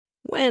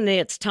When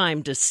it's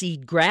time to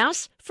seed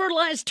grass,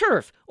 fertilize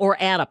turf, or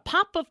add a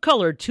pop of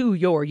color to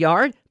your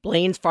yard,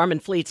 Blaine's Farm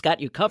and Fleet's got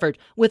you covered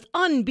with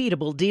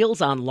unbeatable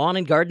deals on lawn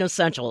and garden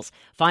essentials.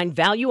 Find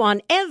value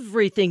on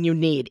everything you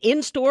need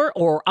in-store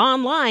or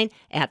online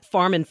at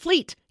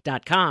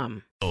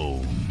farmandfleet.com.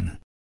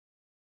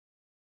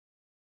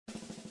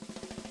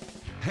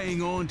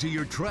 Hang on to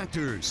your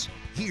tractors.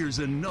 Here's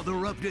another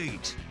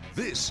update.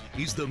 This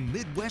is the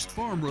Midwest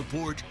Farm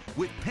Report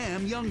with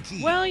Pam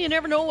Jahnke. Well, you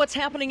never know what's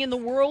happening in the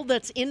world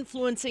that's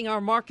influencing our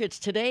markets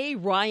today.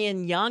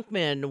 Ryan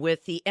Yonkman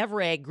with the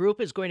Everag Group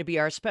is going to be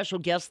our special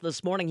guest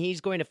this morning. He's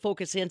going to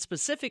focus in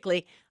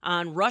specifically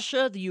on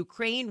Russia, the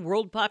Ukraine,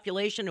 world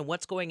population, and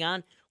what's going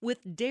on with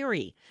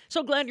dairy.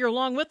 So glad you're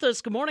along with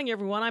us. Good morning,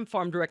 everyone. I'm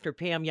Farm Director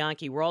Pam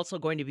Jahnke. We're also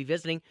going to be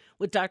visiting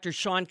with Dr.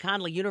 Sean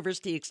Conley,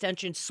 University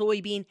Extension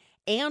soybean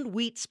and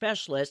wheat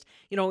specialist.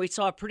 You know, we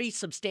saw a pretty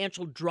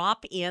substantial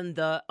drop in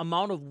the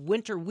amount of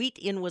winter wheat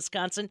in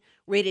Wisconsin,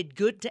 rated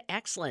good to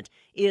excellent.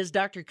 Is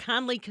Dr.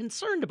 Conley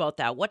concerned about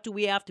that? What do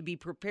we have to be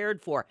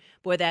prepared for?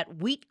 Boy, that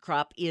wheat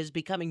crop is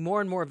becoming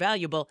more and more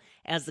valuable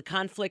as the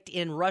conflict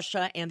in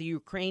Russia and the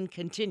Ukraine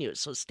continues.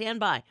 So stand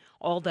by.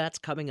 All that's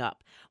coming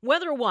up.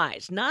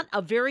 Weather-wise, not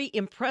a very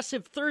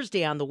impressive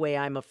Thursday on the way,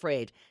 I'm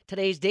afraid.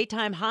 Today's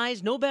daytime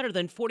highs no better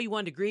than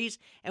 41 degrees,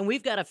 and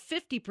we've got a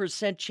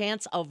 50%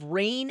 chance of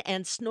rain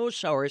and snow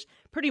showers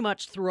pretty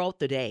much throughout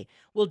the day.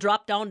 We'll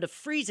drop down to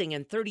freezing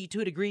and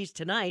 32 degrees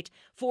tonight.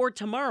 For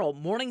tomorrow,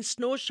 morning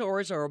snow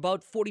showers are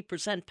about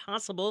 40%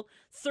 possible.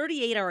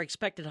 38 are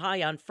expected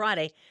high on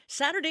Friday.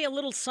 Saturday, a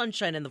little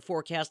sunshine in the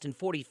forecast and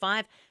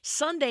 45.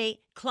 Sunday,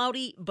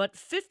 cloudy but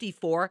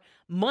 54.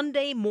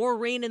 Monday, more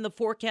rain in the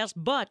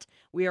forecast, but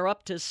we are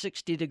up to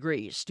 60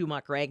 degrees. Stu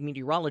Mocker, ag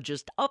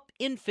meteorologist, up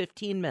in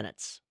 15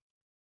 minutes.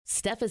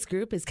 Steffes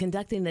Group is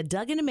conducting the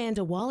Doug and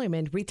Amanda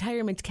Wallerman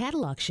Retirement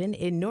Cattle Auction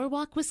in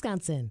Norwalk,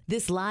 Wisconsin.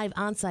 This live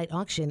on-site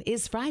auction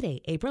is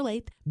Friday, April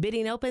 8th.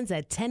 Bidding opens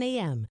at 10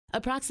 a.m.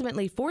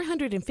 Approximately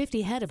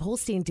 450 head of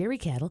Holstein dairy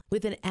cattle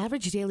with an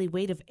average daily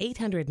weight of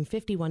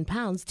 851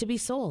 pounds to be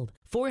sold.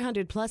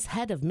 400 plus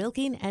head of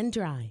milking and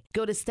dry.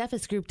 Go to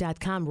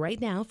steffesgroup.com right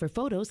now for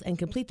photos and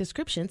complete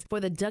descriptions for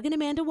the Doug and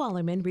Amanda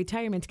Wallerman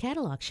Retirement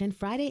Cattle Auction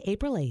Friday,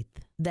 April 8th.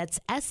 That's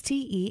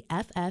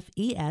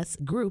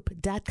STEFFES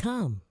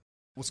group.com.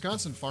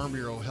 Wisconsin Farm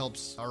Bureau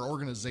helps our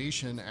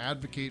organization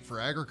advocate for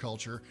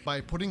agriculture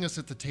by putting us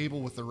at the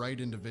table with the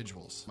right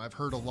individuals. I've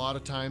heard a lot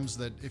of times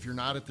that if you're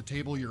not at the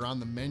table, you're on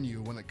the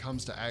menu when it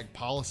comes to ag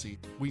policy.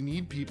 We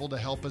need people to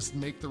help us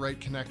make the right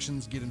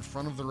connections, get in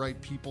front of the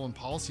right people and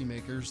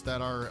policymakers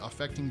that are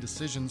affecting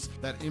decisions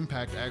that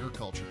impact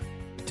agriculture.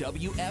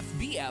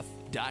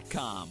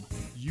 WFBF.com.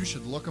 You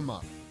should look them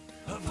up.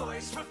 A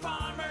voice for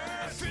farmers,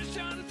 a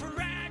vision for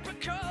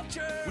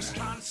agriculture.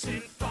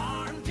 Wisconsin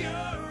Farm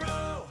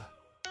Bureau.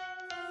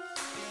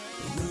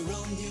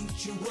 Rural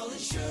Mutual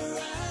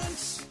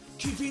Insurance,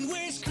 keeping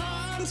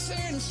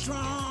Wisconsin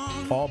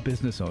strong. All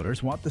business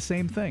owners want the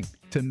same thing,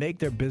 to make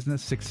their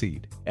business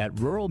succeed. At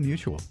Rural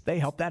Mutual, they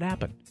help that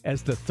happen.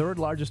 As the third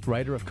largest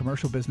writer of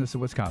commercial business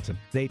in Wisconsin,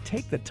 they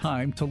take the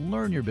time to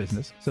learn your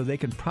business so they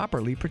can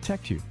properly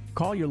protect you.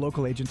 Call your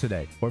local agent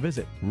today or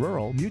visit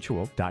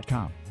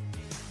ruralmutual.com.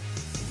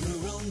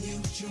 Rural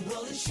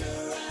Mutual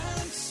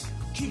Insurance,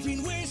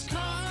 keeping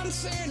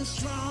Wisconsin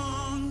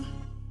strong.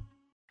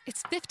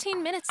 It's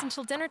 15 minutes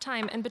until dinner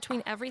time, and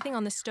between everything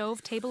on the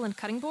stove, table, and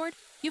cutting board,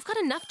 you've got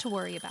enough to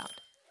worry about.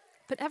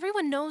 But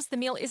everyone knows the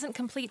meal isn't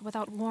complete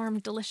without warm,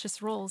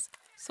 delicious rolls.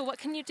 So what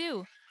can you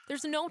do?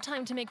 There's no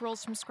time to make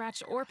rolls from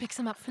scratch or pick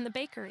some up from the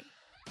bakery.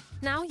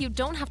 Now you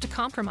don't have to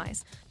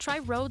compromise. Try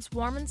Rhodes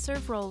Warm and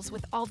Serve rolls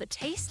with all the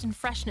taste and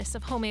freshness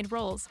of homemade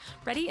rolls,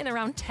 ready in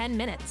around 10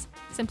 minutes.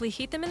 Simply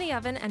heat them in the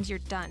oven and you're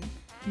done.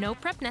 No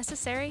prep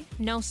necessary,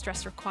 no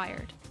stress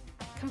required.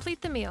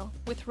 Complete the meal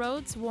with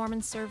Rhodes Warm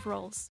and Serve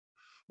rolls.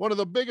 One of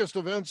the biggest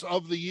events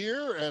of the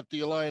year at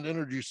the Alliant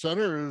Energy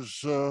Center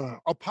is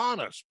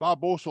upon us.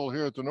 Bob Boesel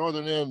here at the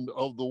northern end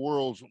of the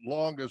world's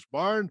longest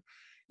barn.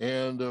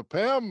 And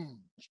Pam,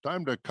 it's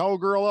time to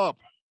cowgirl up.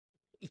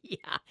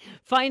 Yeah,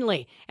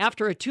 finally,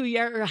 after a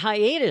 2-year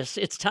hiatus,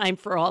 it's time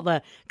for all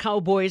the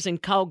cowboys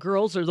and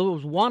cowgirls, or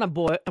those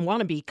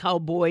wannabe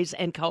cowboys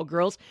and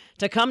cowgirls,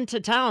 to come to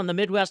town. The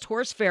Midwest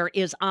Horse Fair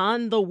is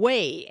on the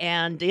way,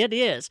 and it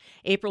is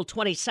April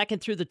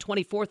 22nd through the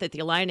 24th at the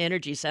Alliant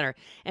Energy Center.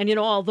 And, you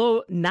know,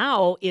 although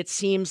now it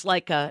seems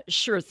like a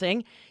sure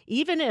thing,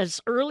 even as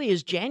early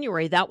as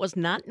January, that was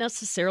not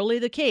necessarily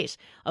the case.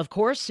 Of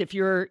course, if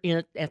you're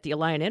at the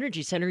Alliant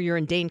Energy Center, you're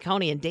in Dane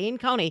County, and Dane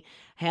County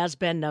has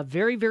been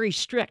very, very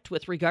strict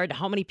with regard to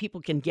how many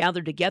people can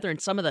gather together and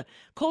some of the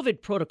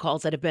COVID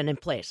protocols that have been in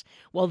place.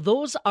 Well,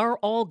 those are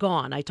all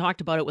gone. I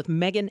talked about it with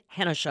Megan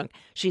Henneschunk.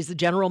 She's the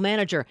general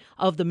manager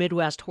of the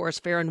Midwest Horse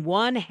Fair, and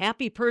one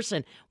happy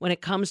person when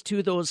it comes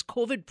to those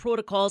COVID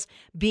protocols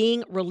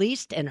being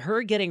released and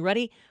her getting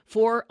ready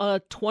for a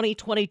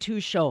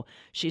 2022 show.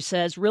 She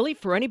says, really,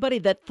 for anybody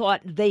that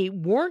thought they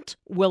weren't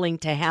willing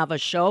to have a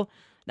show,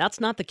 that's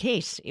not the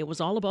case. It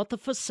was all about the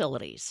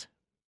facilities.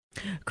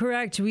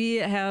 Correct. We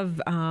have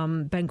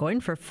been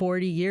going for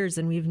 40 years,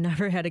 and we've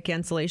never had a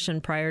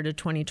cancellation prior to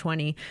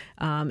 2020.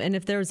 And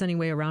if there was any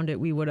way around it,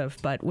 we would have.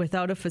 But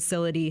without a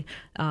facility,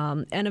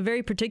 and a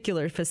very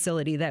particular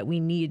facility that we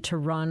need to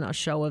run a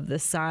show of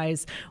this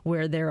size,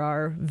 where there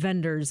are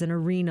vendors and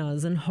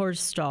arenas and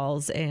horse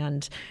stalls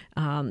and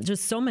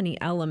just so many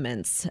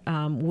elements,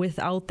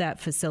 without that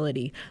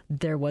facility,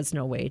 there was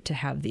no way to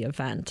have the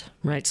event.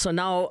 Right. So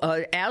now,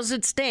 as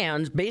it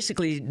stands,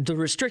 basically the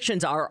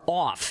restrictions are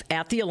off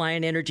at the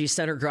Alliant Energy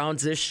Center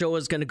grounds. This show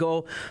is going to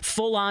go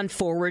full on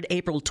forward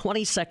April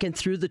 22nd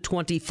through the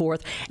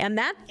 24th. And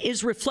that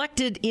is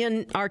reflected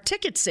in our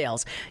ticket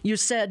sales. You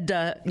said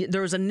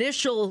there was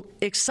initial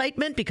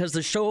excitement because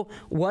the show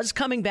was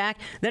coming back.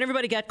 Then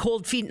everybody got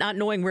cold feet not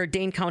knowing where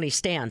Dane County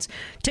stands.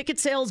 Ticket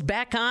sales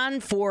back on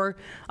for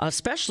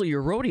especially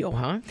your rodeo,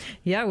 huh?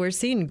 Yeah, we're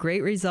seeing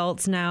great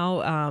results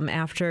now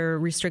after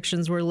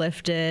restrictions were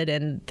lifted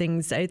and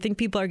things. I think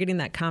people are getting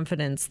that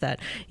confidence that,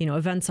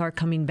 events are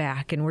coming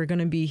back and we're going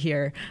to be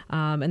here.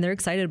 And they're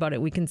excited about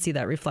it. We can see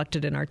that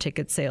reflected in our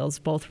ticket sales,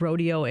 both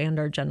rodeo and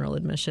our general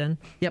admission.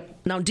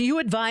 Yep. Now, do you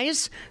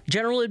advise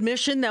general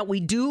admission that we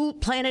do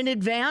plan in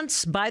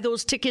advance, buy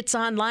those tickets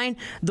online?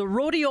 The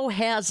rodeo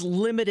has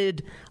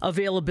limited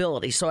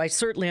availability, so I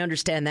certainly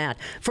understand that.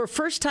 For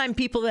first-time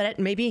people that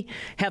maybe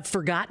have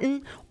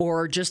forgotten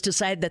or just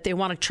decide that they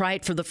want to try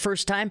it for the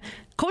first time,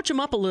 coach them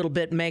up a little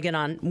bit, Megan,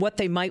 on what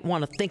they might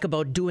want to think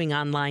about doing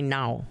online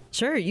now.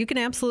 Sure. You can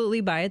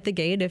absolutely buy at the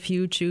gate if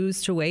you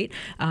choose to wait,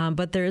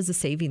 but there is a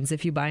savings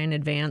if you buy in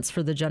advance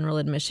for the general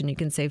admission. You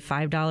can save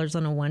 $5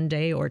 on a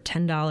one-day or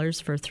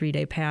 $10 for a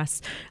 3-day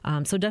pass.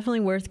 So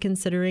definitely worth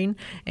considering.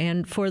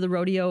 And for the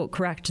rodeo,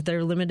 correct,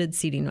 they're limited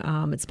seating.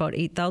 It's about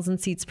 8,000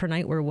 seats per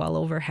night. We're well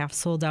over half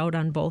sold out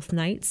on both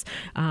nights.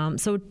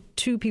 So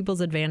to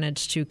people's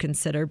advantage to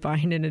consider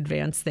buying in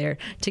advance there.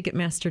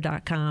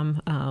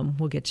 Ticketmaster.com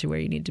will get you where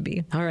you need to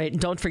be. All right. And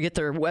don't forget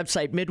their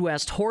website,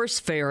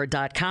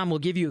 MidwestHorseFair.com, will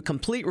give you a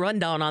complete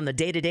rundown on the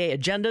day-to-day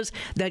agendas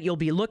that you'll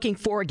be looking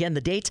for. Again,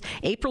 the dates,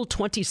 April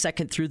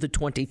 22nd through the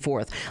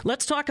 24th.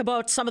 Let's talk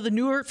about some of the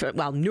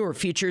newer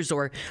features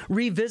or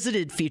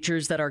revisited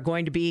features that are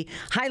going to be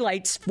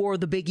highlights for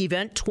the big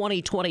event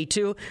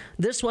 2022.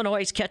 This one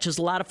always catches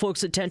a lot of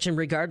folks' attention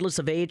regardless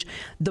of age.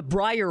 The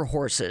Breyer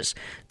horses.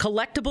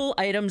 Collectible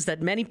items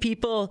that many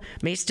people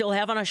may still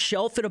have on a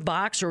shelf in a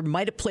box or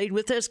might have played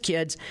with as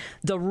kids.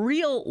 The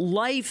real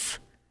life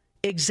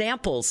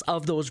examples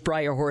of those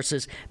Breyer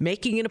horses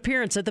making an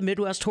appearance at the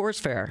Midwest Horse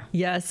Fair.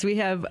 Yes, we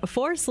have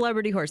 4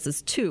 celebrity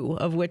horses, 2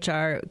 of which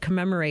are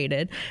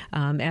commemorated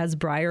as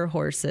Breyer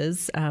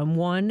horses.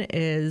 One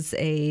is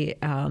a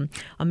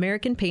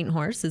American paint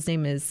horse. His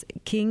name is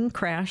King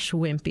Crash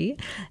Wimpy,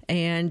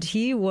 and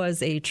he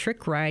was a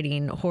trick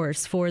riding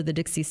horse for the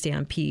Dixie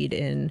Stampede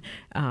in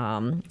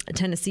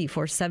Tennessee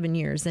for 7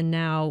 years. And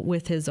now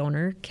with his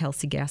owner,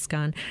 Kelsey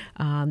Gascon,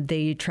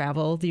 they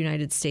travel the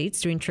United States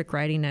doing trick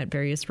riding at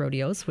various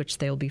rodeos, which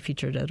they'll be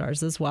featured at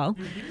ours as well.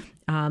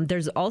 Mm-hmm.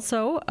 There's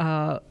also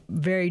a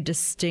very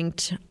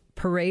distinct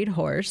parade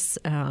horse.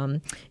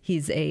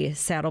 He's a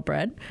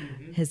saddlebred.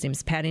 Mm-hmm. His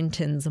name's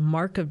Paddington's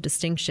Mark of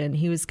Distinction.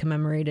 He was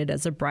commemorated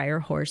as a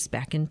Breyer horse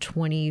back in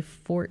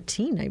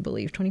 2014, I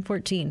believe,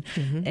 2014.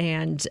 Mm-hmm.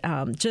 And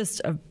just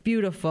a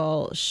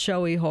beautiful,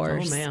 showy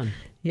horse. Oh, man.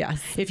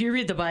 Yes. If you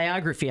read the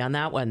biography on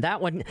that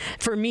one,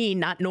 for me,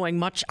 not knowing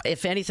much,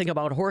 if anything,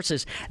 about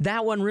horses,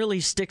 that one really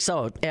sticks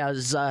out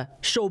as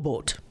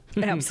Showboat.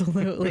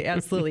 Absolutely,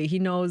 absolutely. He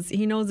knows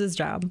his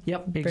job.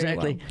 Yep,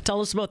 exactly. Well. Tell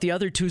us about the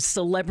other 2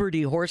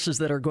 celebrity horses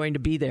that are going to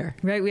be there.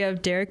 Right, we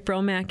have Derek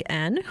Bromack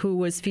N, who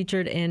was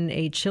featured in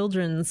a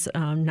children's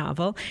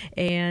novel,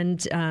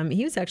 and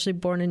he was actually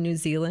born in New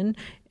Zealand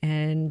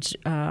and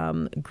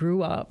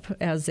grew up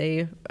as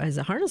a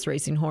harness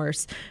racing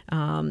horse.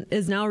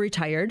 Is now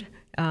retired.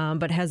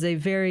 But has a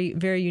very,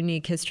 very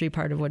unique history,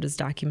 part of what is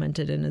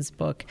documented in his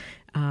book.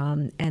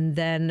 And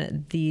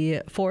then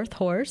the 4th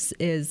horse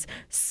is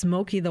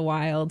Smokey the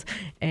Wild,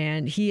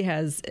 and he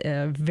has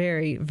a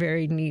very,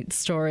 very neat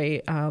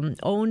story.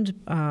 Owned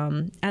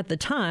at the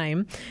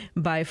time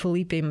by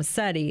Felipe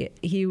Massetti.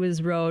 He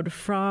was rode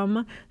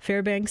from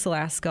Fairbanks,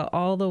 Alaska,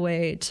 all the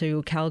way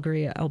to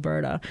Calgary,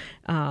 Alberta.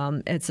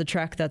 It's a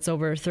trek that's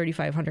over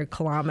 3,500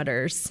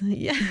 kilometers.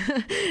 Yeah,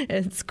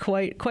 it's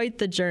quite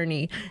the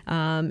journey.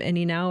 And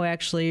he now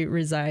actually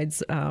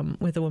resides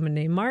with a woman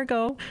named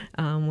Margot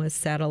with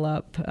Saddle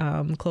Up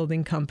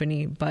clothing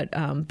company. But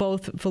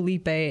both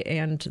Felipe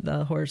and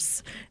the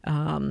horse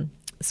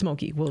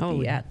Smokey will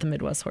be at the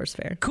Midwest Horse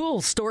Fair.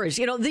 Cool stories.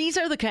 These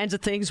are the kinds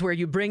of things where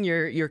you bring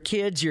your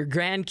kids, your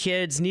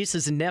grandkids,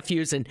 nieces and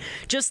nephews, and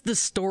just the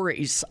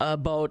stories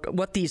about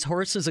what these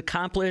horses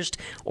accomplished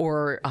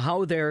or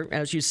how they're,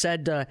 as you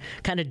said,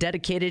 kind of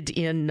dedicated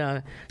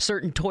in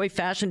certain toy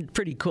fashion.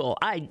 Pretty cool.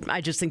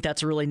 I just think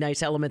that's a really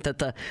nice element that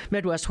the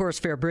Midwest Horse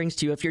Fair brings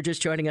to you. If you're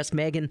just joining us,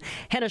 Megan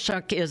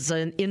Henishuk is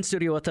in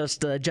studio with us,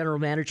 the general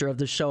manager of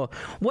the show.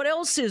 What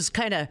else is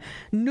kind of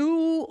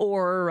new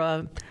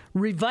or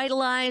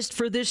revitalized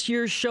for this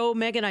year's show.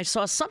 Megan, I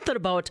saw something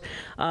about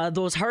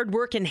those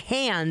hardworking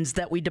hands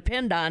that we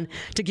depend on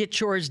to get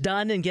chores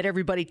done and get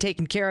everybody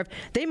taken care of.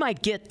 They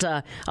might get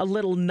a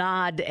little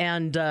nod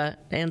and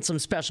some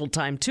special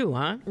time too,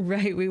 huh?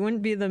 Right. We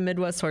wouldn't be the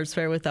Midwest Horse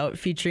Fair without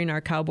featuring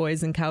our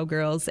cowboys and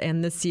cowgirls.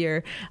 And this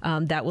year,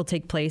 that will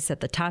take place at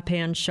the Top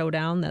Hand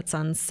Showdown. That's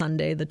on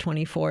Sunday, the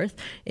 24th,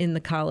 in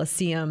the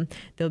Coliseum.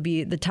 There'll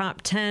be the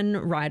top 10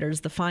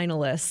 riders, the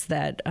finalists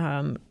that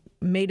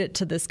made it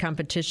to this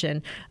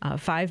competition.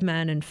 5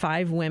 men and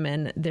 5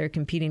 women. They're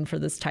competing for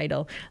this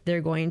title.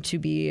 They're going to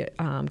be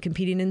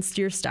competing in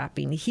steer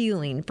stopping,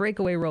 heeling,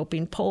 breakaway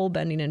roping, pole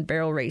bending, and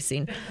barrel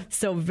racing.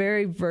 So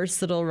very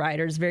versatile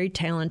riders, very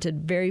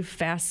talented, very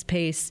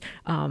fast-paced,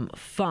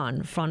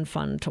 fun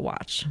to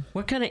watch.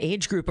 What kind of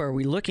age group are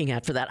we looking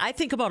at for that? I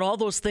think about all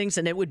those things,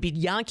 and it would be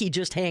Yankee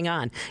just hang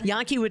on.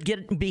 Yankee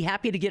would be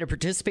happy to get a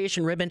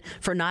participation ribbon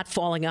for not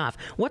falling off.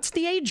 What's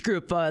the age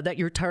group that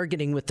you're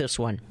targeting with this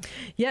one?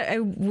 Yeah,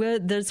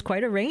 there's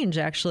quite a range,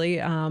 actually.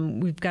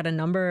 We've got a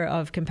number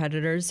of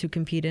competitors who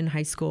compete in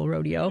high school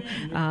rodeo.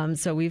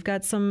 So we've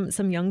got some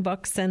young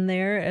bucks in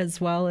there,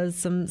 as well as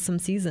some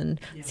seasoned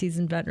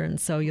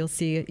veterans. So you'll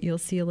see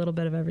a little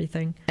bit of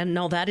everything. And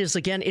now that is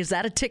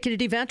that a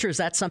ticketed event, or is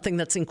that something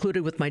that's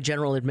included with my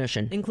general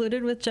admission?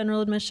 Included with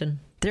general admission.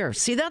 There.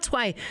 See, that's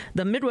why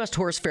the Midwest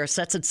Horse Fair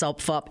sets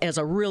itself up as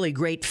a really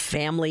great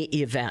family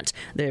event.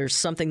 There's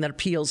something that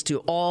appeals to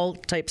all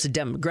types of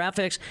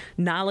demographics,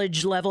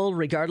 knowledge level,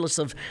 regardless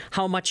of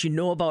how much you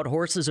know about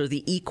horses or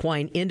the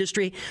equine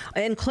industry,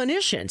 and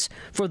clinicians.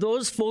 For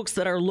those folks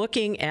that are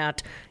looking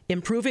at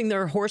improving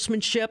their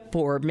horsemanship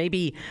or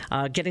maybe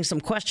getting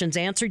some questions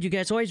answered, you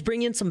guys always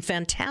bring in some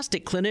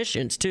fantastic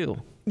clinicians,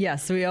 too.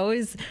 Yes, we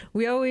always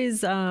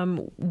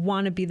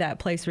want to be that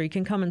place where you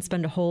can come and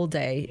spend a whole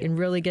day and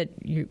really get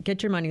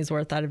your money's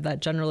worth out of that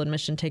general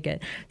admission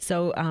ticket.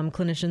 So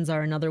clinicians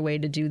are another way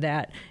to do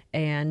that.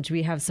 And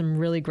we have some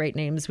really great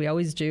names. We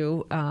always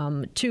do.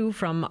 2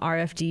 from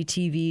RFD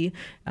TV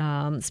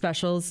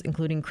specials,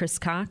 including Chris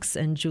Cox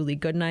and Julie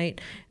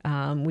Goodnight.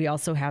 We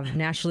also have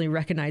nationally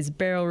recognized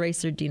barrel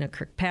racer Dina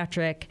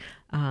Kirkpatrick,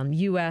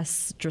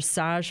 U.S.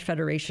 Dressage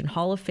Federation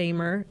Hall of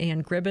Famer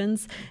Ann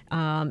Gribbons,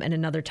 and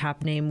another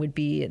top name would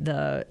be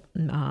the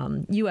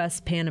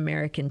U.S. Pan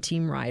American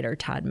team rider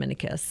Todd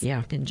Minikis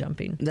in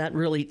jumping. That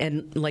really,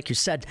 and like you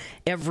said,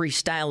 every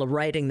style of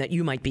riding that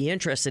you might be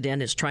interested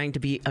in is trying to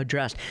be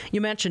addressed. You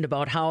mentioned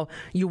about how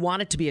you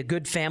want it to be a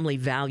good family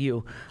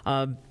value.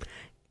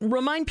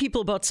 Remind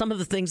people about some of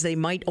the things they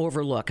might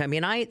overlook. I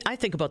mean, I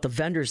think about the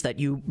vendors that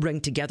you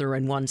bring together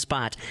in one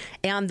spot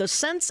and the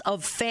sense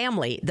of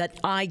family that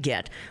I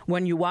get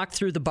when you walk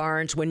through the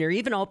barns, when you're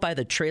even out by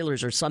the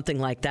trailers or something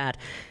like that.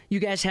 You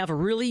guys have a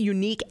really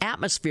unique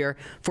atmosphere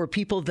for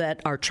people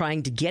that are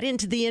trying to get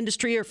into the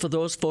industry or for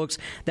those folks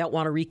that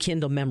want to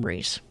rekindle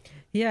memories.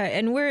 Yeah,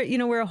 and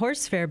we're a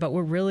horse fair, but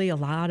we're really a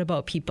lot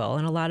about people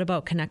and a lot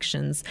about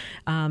connections.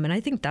 And I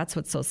think that's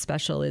what's so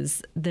special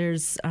is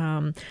there's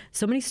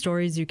so many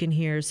stories you can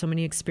hear, so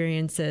many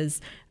experiences,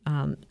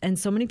 and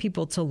so many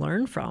people to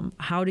learn from,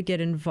 how to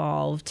get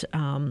involved,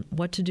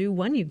 what to do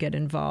when you get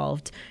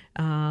involved,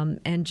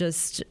 and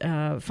just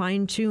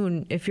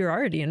fine-tune, if you're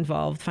already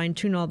involved,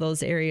 fine-tune all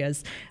those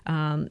areas.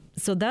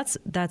 So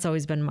that's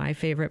always been my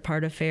favorite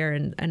part of fair,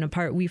 and a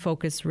part we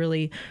focus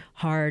really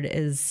hard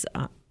is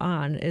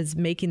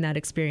making that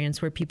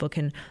experience where people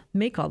can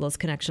make all those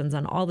connections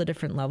on all the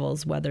different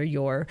levels, whether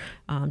you're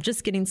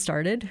just getting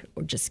started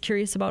or just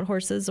curious about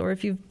horses, or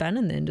if you've been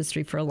in the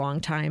industry for a long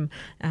time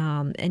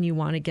and you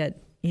want to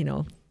get,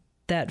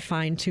 that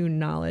fine-tuned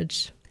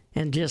knowledge.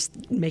 And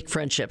just make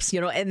friendships,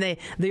 and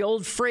the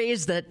old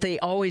phrase that they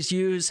always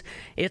use,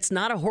 it's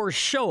not a horse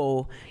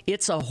show,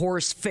 it's a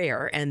horse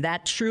fair. And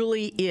that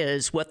truly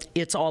is what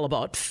it's all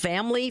about.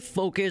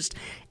 Family-focused,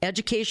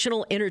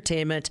 educational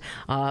entertainment,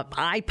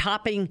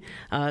 eye-popping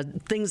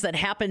things that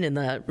happen in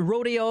the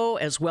rodeo,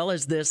 as well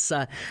as this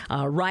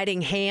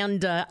riding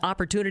hand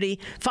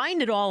opportunity.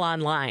 Find it all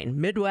online,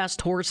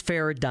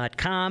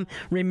 MidwestHorseFair.com.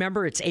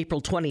 Remember, it's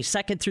April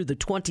 22nd through the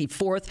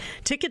 24th.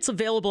 Tickets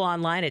available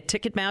online at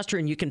Ticketmaster,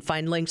 and you can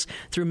find links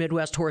through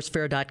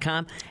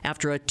MidwestHorseFair.com.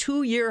 After a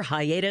 2-year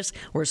hiatus,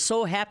 we're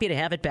so happy to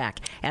have it back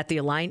at the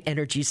Alliant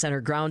Energy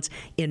Center grounds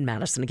in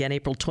Madison. Again,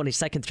 April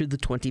 22nd through the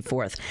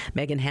 24th.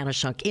 Megan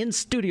Hanashuk in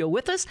studio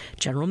with us,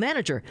 General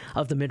Manager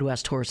of the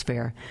Midwest Horse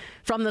Fair.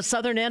 From the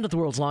southern end of the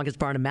world's longest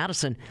barn in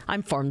Madison,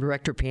 I'm Farm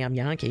Director Pam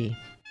Yankee.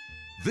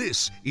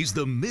 This is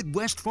the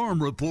Midwest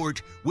Farm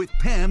Report with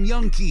Pam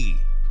Yankee.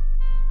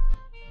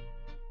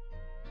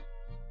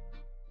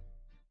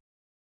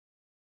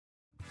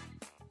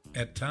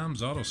 At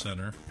Tom's Auto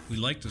Center, we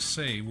like to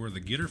say we're the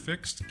get her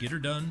fixed, get her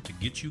done to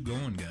get you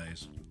going,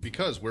 guys.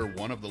 Because we're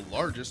one of the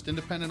largest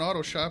independent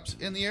auto shops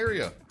in the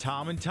area.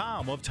 Tom and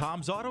Tom of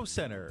Tom's Auto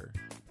Center.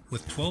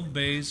 With 12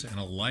 bays and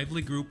a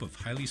lively group of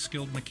highly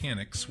skilled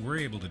mechanics, we're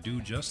able to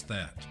do just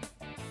that.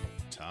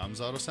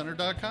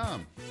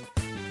 Tom'sAutoCenter.com.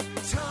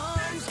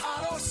 Tom's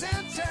Auto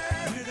Center.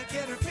 We're the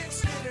get her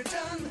fixed, get her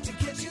done to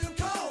get you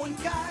going,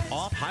 guys.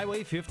 Off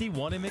Highway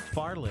 51 in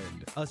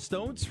McFarland, a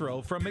stone's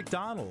throw from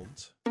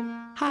McDonald's.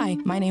 Hi,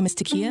 my name is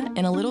Takia,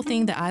 and a little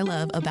thing that I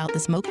love about the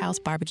Smokehouse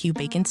Barbecue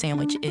Bacon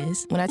Sandwich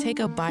is when I take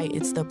a bite,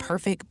 it's the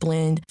perfect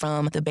blend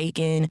from the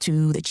bacon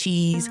to the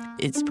cheese.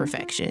 It's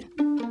perfection.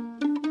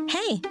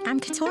 Hey, I'm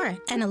Katora,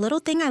 and a little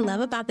thing I love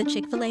about the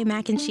Chick-fil-A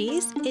mac and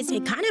cheese is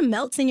it kind of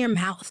melts in your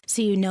mouth,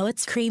 so you know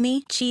it's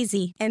creamy,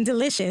 cheesy, and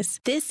delicious.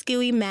 This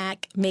gooey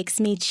mac makes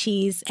me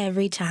cheese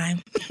every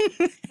time.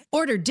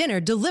 Order dinner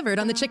delivered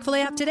on the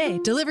Chick-fil-A app today.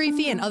 Delivery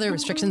fee and other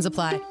restrictions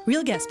apply.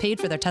 Real guests paid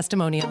for their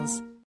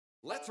testimonials.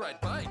 Let's ride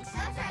bikes.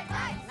 Let's ride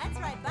bikes. Let's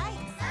ride bikes.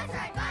 Let's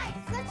ride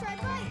bikes. Let's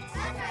ride bikes.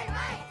 Let's ride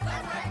bikes.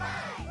 Let's ride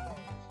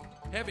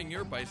bikes. Having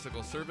your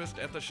bicycle serviced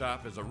at the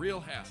shop is a real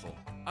hassle.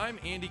 I'm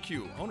Andy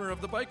Q, owner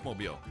of the Bike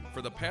Mobile.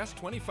 For the past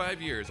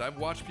 25 years, I've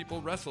watched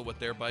people wrestle with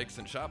their bikes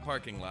in shop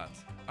parking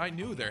lots. I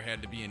knew there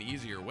had to be an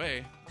easier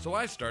way, so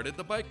I started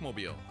the Bike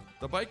Mobile.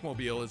 The Bike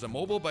Mobile is a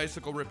mobile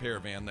bicycle repair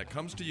van that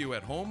comes to you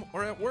at home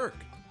or at work.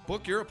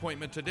 Book your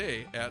appointment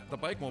today at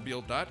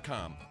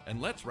thebikemobile.com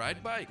and let's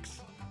ride bikes.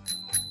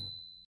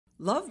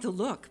 Love the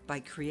look by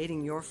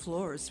creating your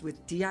floors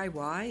with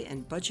DIY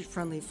and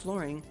budget-friendly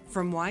flooring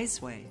from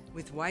Wiseway.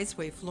 With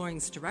Wiseway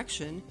Flooring's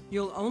direction,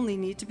 you'll only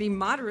need to be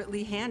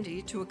moderately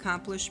handy to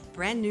accomplish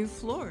brand new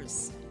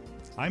floors.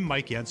 I'm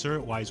Mike Yenser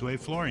at Wiseway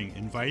Flooring,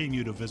 inviting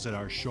you to visit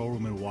our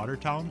showroom in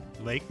Watertown,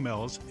 Lake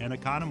Mills, and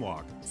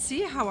Economwalk.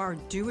 See how our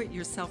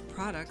do-it-yourself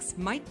products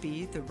might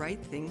be the right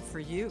thing for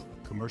you.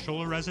 Commercial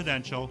or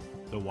residential,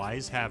 the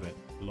Wise have it.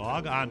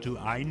 Log on to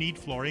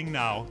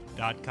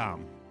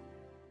INeedFlooringNow.com.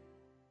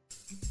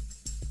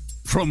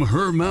 From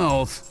her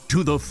mouth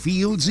to the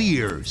field's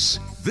ears,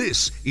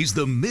 this is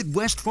the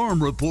Midwest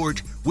Farm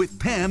Report with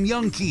Pam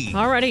Youngkey.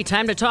 Alrighty,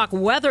 time to talk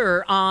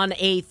weather on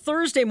a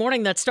Thursday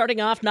morning that's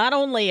starting off not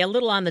only a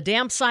little on the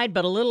damp side,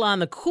 but a little on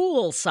the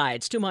cool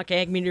side. Stu Muck,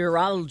 ag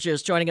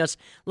meteorologist, joining us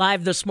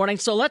live this morning.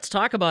 So let's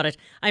talk about it.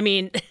 I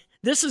mean,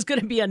 this is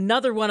going to be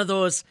another one of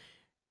those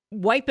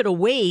wipe it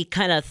away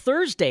kind of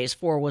Thursdays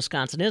for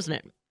Wisconsin, isn't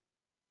it?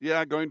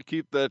 Yeah, going to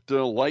keep that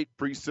light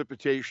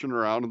precipitation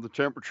around, and the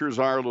temperatures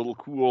are a little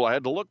cool. I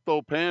had to look,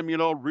 though, Pam,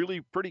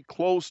 really pretty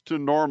close to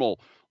normal.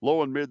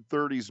 Low and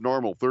mid-30s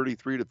normal,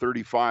 33 to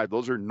 35.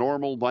 Those are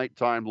normal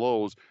nighttime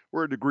lows.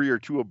 We're a degree or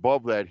two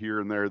above that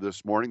here and there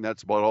this morning.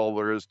 That's about all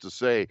there is to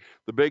say.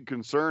 The big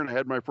concern, I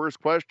had my first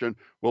question,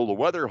 will the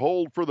weather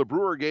hold for the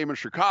Brewer game in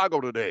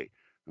Chicago today?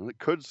 Well, it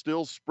could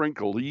still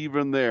sprinkle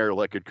even there,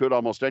 like it could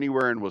almost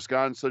anywhere in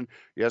Wisconsin.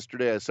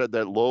 Yesterday, I said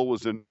that low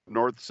was in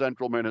north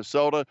central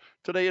Minnesota.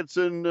 Today, it's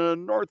in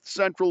north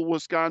central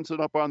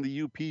Wisconsin up on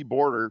the UP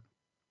border.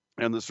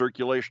 And the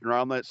circulation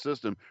around that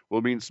system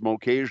will mean some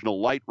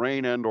occasional light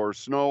rain and or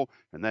snow,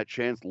 and that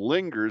chance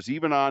lingers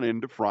even on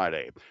into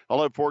Friday.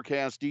 I'll have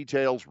forecast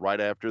details right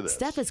after this.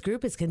 Steffes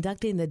Group is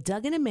conducting the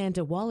Doug and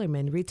Amanda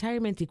Wallerman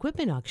Retirement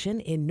Equipment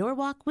Auction in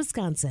Norwalk,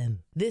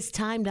 Wisconsin. This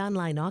timed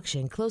online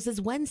auction closes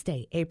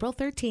Wednesday, April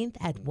 13th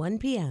at 1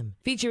 p.m.,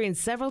 featuring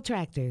several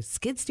tractors,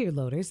 skid steer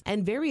loaders,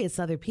 and various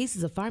other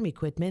pieces of farm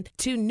equipment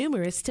too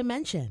numerous to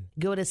mention.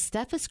 Go to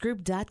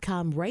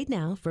steffesgroup.com right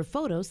now for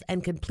photos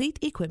and complete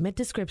equipment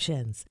descriptions.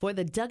 For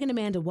the Doug and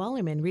Amanda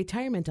Wallerman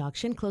Retirement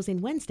Auction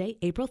closing Wednesday,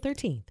 April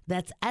 13th.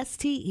 That's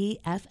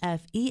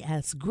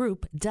STEFFES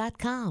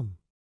Group.com.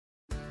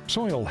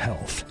 Soil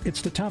health.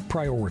 It's the top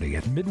priority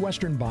at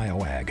Midwestern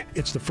BioAg.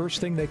 It's the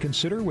first thing they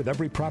consider with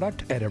every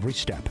product at every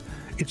step.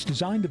 It's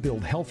designed to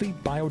build healthy,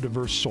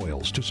 biodiverse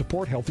soils to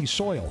support healthy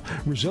soil,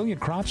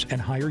 resilient crops,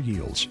 and higher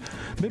yields.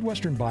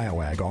 Midwestern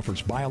BioAg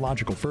offers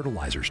biological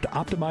fertilizers to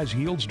optimize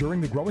yields during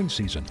the growing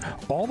season,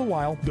 all the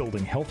while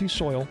building healthy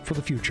soil for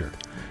the future.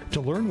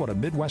 To learn what a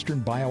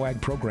Midwestern BioAg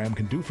program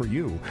can do for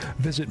you,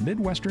 visit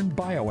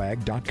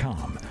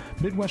MidwesternBioAg.com.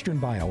 Midwestern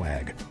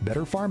BioAg.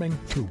 Better farming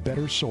through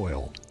better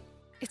soil.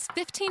 It's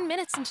 15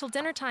 minutes until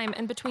dinner time,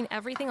 and between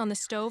everything on the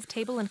stove,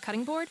 table, and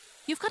cutting board,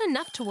 you've got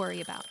enough to worry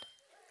about.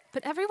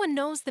 But everyone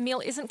knows the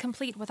meal isn't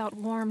complete without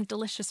warm,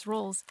 delicious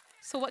rolls.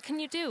 So what can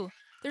you do?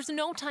 There's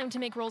no time to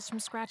make rolls from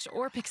scratch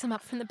or pick some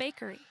up from the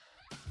bakery.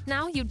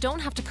 Now you don't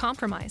have to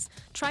compromise.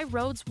 Try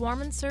Rhodes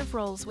Warm and Serve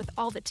rolls with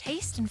all the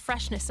taste and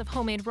freshness of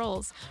homemade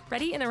rolls,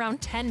 ready in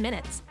around 10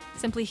 minutes.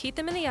 Simply heat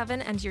them in the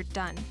oven and you're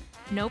done.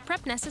 No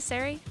prep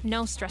necessary,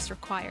 no stress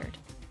required.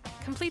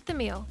 Complete the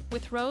meal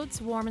with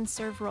Rhodes Warm and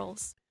Serve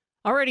rolls.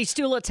 Alrighty,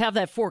 Stu, let's have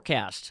that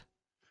forecast.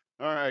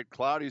 All right,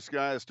 cloudy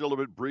skies, still a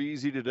bit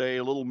breezy today.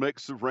 A little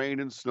mix of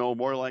rain and snow,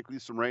 more likely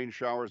some rain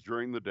showers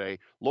during the day.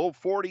 Low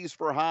 40s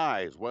for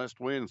highs. West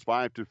winds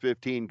 5 to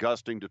 15,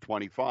 gusting to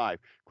 25.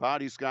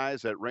 Cloudy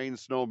skies, that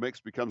rain-snow mix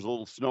becomes a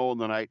little snow in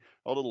the night.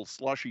 A little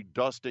slushy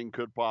dusting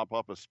could pop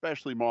up,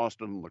 especially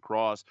Mauston and La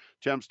Crosse.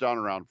 Temps down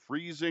around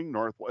freezing.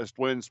 Northwest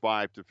winds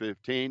 5 to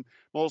 15.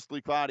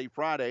 Mostly cloudy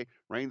Friday.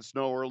 Rain,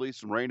 snow early,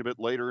 some rain a bit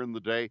later in the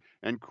day.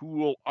 And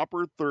cool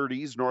upper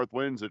 30s. North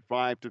winds at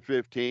 5 to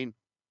 15.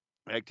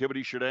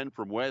 Activity should end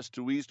from west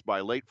to east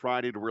by late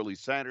Friday to early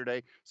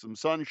Saturday. Some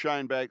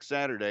sunshine back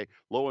Saturday,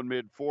 low and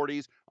mid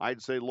 40s.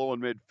 I'd say low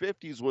and mid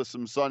 50s with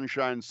some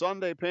sunshine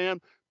Sunday,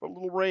 Pam. but a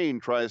little rain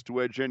tries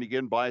to edge in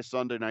again by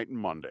Sunday night and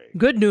Monday.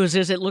 Good news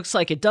is it looks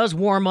like it does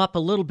warm up a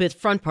little bit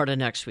front part of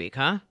next week,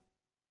 huh?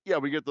 Yeah,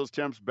 we get those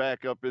temps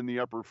back up in the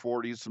upper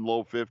 40s, some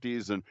low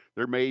 50s, and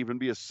there may even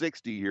be a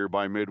 60 here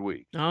by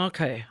midweek.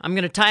 Okay. I'm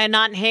going to tie a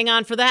knot and hang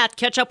on for that.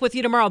 Catch up with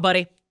you tomorrow,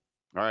 buddy.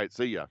 All right,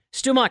 see ya.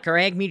 Stu Muck, our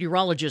ag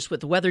meteorologist,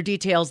 with the weather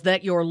details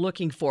that you're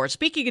looking for.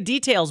 Speaking of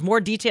details, more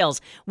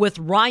details with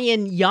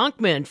Ryan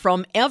Yonkman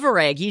from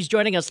Everag. He's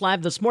joining us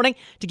live this morning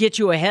to get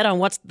you ahead on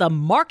what the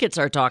markets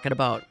are talking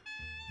about.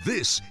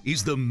 This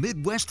is the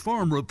Midwest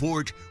Farm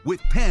Report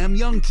with Pam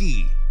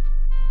Youngkey.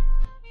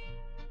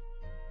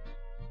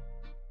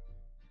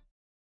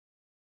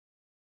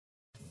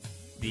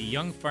 The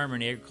Young Farmer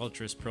and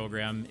Agriculturist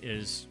program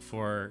is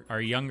for our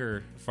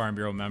younger Farm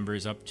Bureau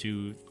members up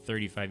to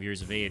 35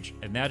 years of age,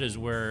 and that is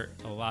where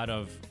a lot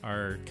of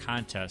our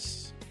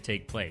contests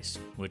take place,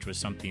 which was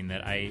something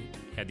that I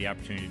had the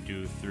opportunity to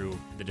do through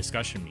the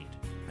discussion meet,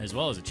 as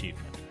well as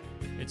Achievement.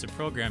 It's a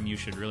program you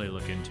should really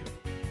look into.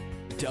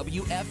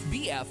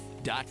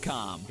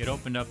 WFBF.com. It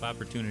opened up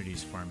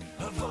opportunities for me.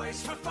 A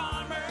voice for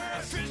farmers,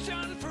 a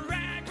vision for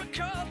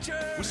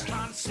agriculture,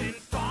 Wisconsin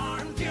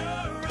Farm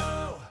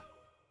Bureau.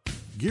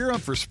 Gear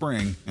up for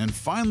spring and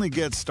finally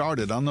get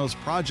started on those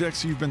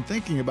projects you've been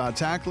thinking about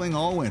tackling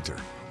all winter.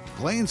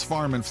 Glaine's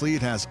Farm and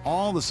Fleet has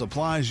all the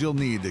supplies you'll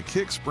need to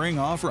kick spring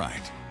off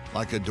right,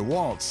 like a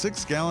DeWalt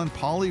 6-gallon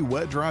poly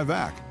wet dry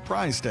vac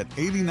priced at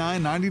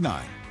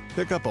 $89.99.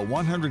 Pick up a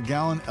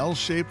 100-gallon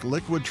L-shaped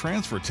liquid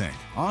transfer tank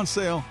on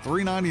sale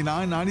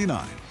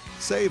 $399.99.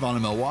 Save on a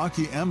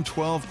Milwaukee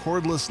M12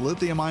 cordless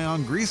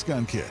lithium-ion grease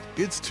gun kit.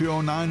 It's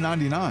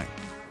 $209.99.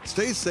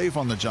 Stay safe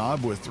on the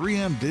job with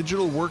 3M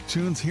Digital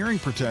WorkTunes hearing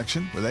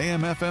protection with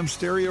AM/FM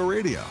stereo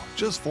radio,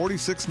 just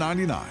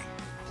 $46.99.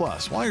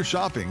 Plus, while you're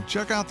shopping,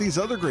 check out these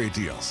other great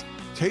deals.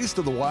 Taste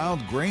of the Wild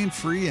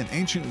grain-free and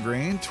ancient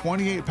grain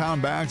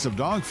 28-pound bags of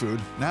dog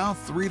food, now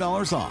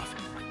 $3 off.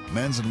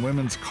 Men's and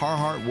women's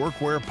Carhartt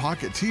workwear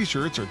pocket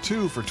t-shirts are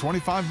 2 for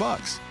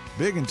 $25.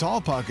 Big and tall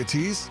pocket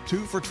tees, 2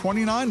 for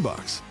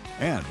 $29.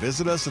 And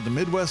visit us at the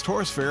Midwest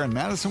Horse Fair in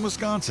Madison,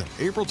 Wisconsin,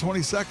 April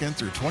 22nd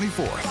through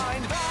 24th.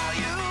 Find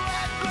value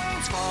at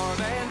Glaine's Farm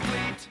and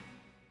Fleet.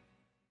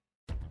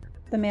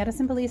 The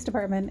Madison Police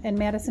Department and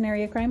Madison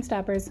Area Crime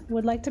Stoppers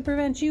would like to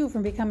prevent you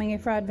from becoming a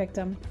fraud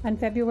victim. On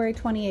February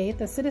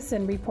 28th, a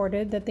citizen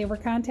reported that they were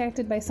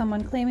contacted by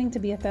someone claiming to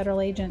be a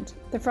federal agent.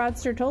 The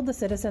fraudster told the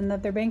citizen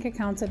that their bank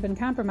accounts had been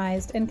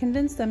compromised and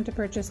convinced them to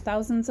purchase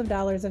thousands of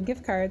dollars of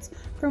gift cards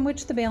from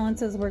which the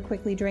balances were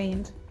quickly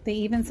drained. They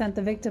even sent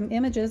the victim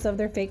images of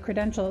their fake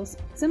credentials.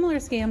 Similar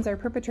scams are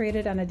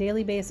perpetrated on a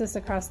daily basis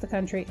across the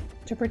country.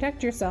 To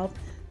protect yourself,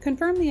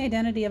 confirm the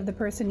identity of the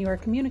person you are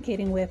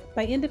communicating with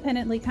by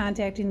independently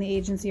contacting the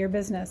agency or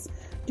business.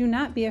 Do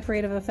not be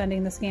afraid of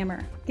offending the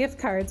scammer. Gift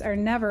cards are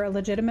never a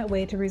legitimate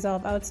way to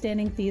resolve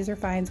outstanding fees or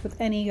fines with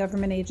any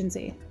government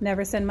agency.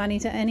 Never send money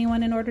to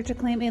anyone in order to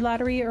claim a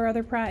lottery or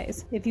other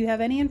prize. If you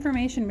have any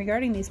information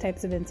regarding these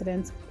types of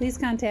incidents, please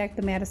contact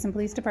the Madison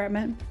Police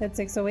Department at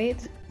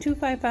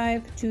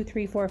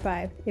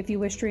 608-255-2345. If you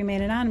wish to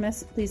remain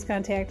anonymous, please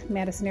contact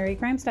Madison Area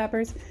Crime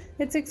Stoppers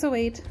at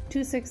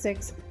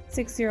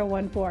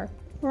 608-266-6014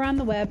 or on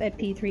the web at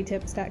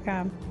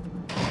p3tips.com.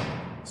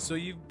 So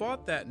you've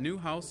bought that new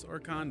house or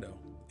condo,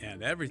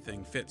 and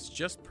everything fits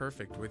just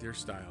perfect with your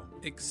style,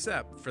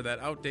 except for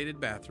that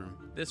outdated bathroom.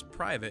 This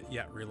private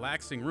yet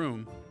relaxing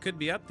room could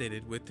be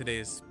updated with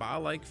today's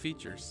spa-like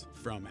features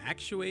from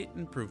Actuate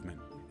Improvement.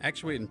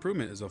 Actuate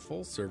Improvement is a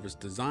full-service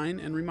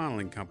design and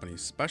remodeling company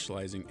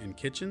specializing in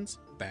kitchens,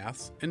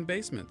 baths, and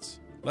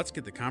basements. Let's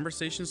get the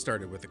conversation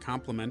started with a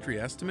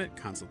complimentary estimate,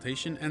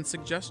 consultation, and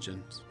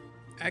suggestions.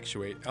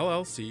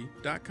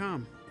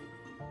 ActuateLLC.com.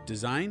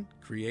 Design,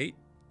 create,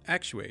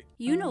 actuate.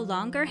 You no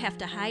longer have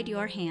to hide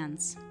your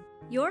hands.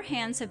 Your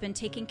hands have been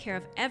taking care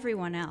of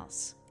everyone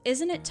else.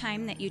 Isn't it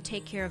time that you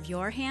take care of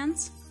your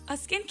hands? A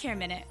skincare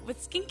minute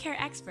with skincare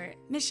expert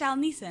Michelle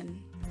Neeson.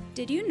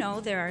 Did you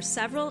know there are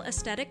several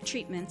aesthetic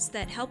treatments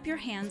that help your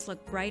hands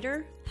look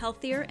brighter,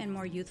 healthier, and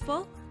more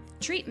youthful?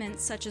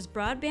 Treatments such as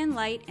broadband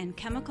light and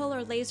chemical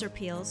or laser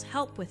peels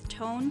help with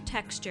tone,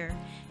 texture,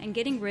 and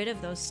getting rid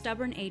of those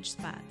stubborn age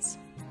spots.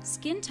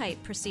 Skin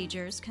tight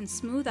procedures can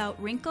smooth out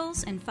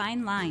wrinkles and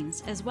fine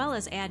lines, as well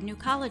as add new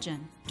collagen.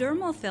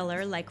 Dermal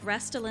filler like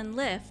Restylane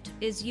Lift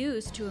is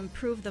used to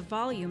improve the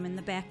volume in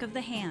the back of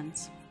the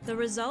hands. The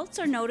results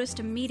are noticed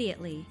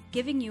immediately,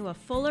 giving you a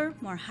fuller,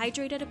 more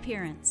hydrated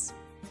appearance.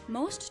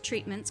 Most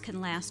treatments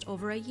can last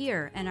over a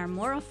year and are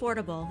more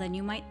affordable than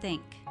you might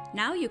think.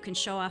 Now you can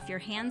show off your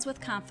hands with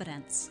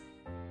confidence.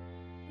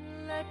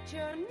 Let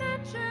your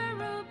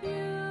natural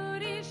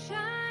beauty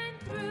shine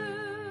through.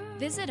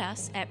 Visit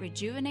us at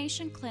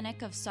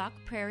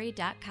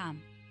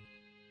rejuvenationclinicofsaukprairie.com.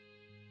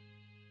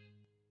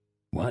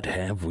 What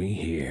have we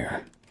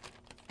here?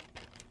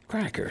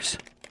 Crackers.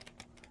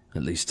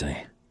 At least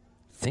I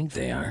think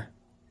they are.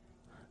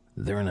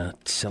 They're in a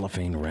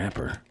cellophane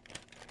wrapper.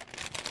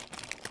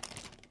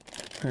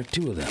 There are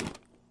two of them.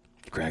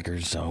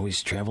 Crackers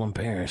always travel in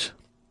pairs.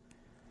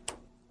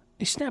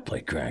 They snap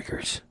like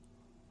crackers.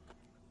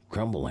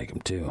 Grumble like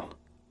them, too.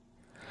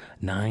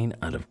 9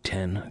 out of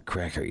 10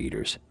 cracker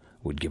eaters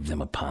would give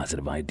them a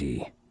positive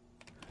ID.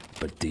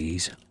 But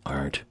these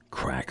aren't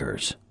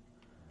crackers.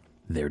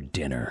 They're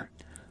dinner.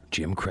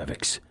 Jim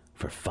Krevix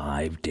for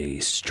 5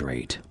 days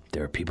straight.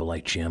 There are people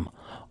like Jim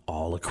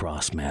all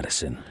across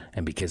Madison,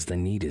 and because the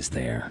need is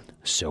there,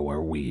 so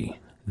are we.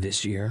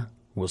 This year,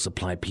 we'll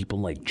supply people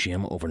like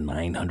Jim over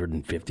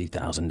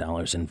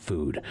 $950,000 in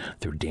food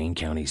through Dane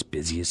County's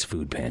busiest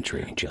food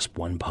pantry, just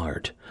one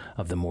part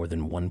of the more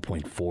than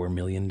 $1.4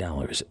 million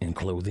in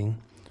clothing,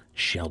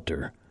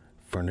 shelter,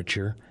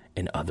 furniture,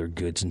 and other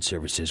goods and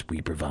services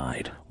we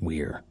provide.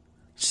 We're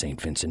St.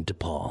 Vincent de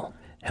Paul,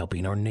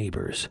 helping our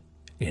neighbors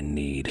in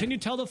need. Can you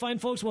tell the fine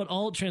folks what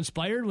all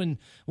transpired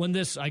when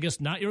this, I guess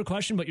not your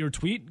question, but your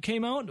tweet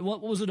came out?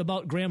 What was it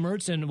about Graham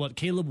Mertz and what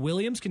Caleb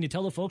Williams? Can you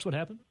tell the folks what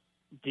happened?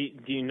 Do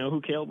you know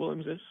who Caleb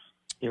Williams is?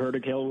 You heard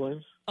of Caleb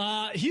Williams?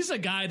 He's a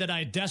guy that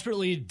I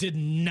desperately did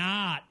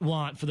not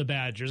want for the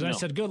Badgers. No. I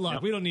said, good luck. No.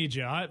 We don't need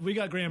you. We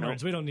got Graham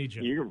Mertz. We don't need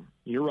you.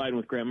 You're riding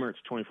with Graham Mertz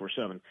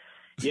 24/7.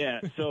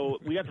 Yeah, so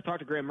we got to talk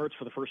to Graham Mertz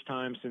for the first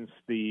time since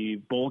the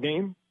bowl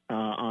game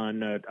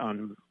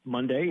on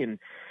Monday, and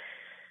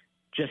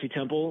Jesse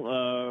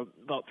Temple,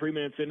 about 3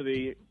 minutes into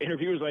the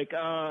interview, was like,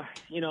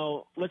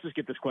 let's just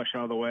get this question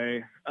out of the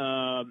way.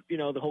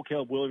 The whole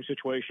Caleb Williams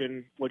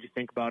situation, what'd you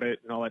think about it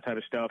and all that type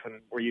of stuff?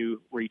 And were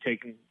you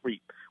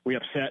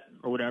upset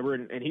or whatever?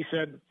 And he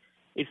said,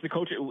 it's the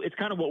coach. It's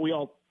kind of what we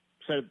all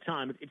said at the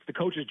time. It's the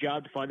coach's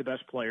job to find the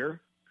best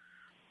player.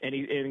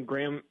 And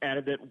Graham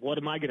added that, what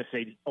am I going to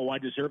say? Oh, I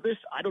deserve this?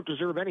 I don't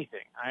deserve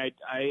anything. I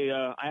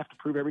have to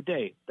prove every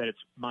day that it's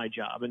my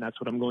job, and that's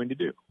what I'm going to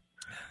do.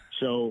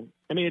 So,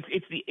 I mean,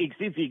 it's the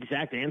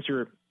exact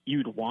answer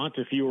you'd want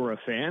if you were a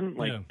fan.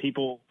 Like,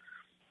 people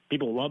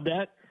love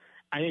that.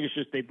 I think it's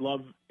just they'd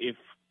love if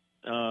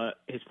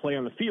his play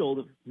on the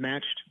field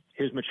matched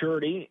his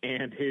maturity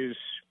and his.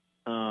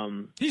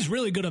 He's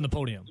really good on the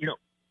podium.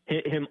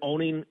 Him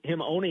owning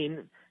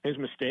his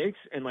mistakes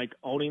and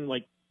owning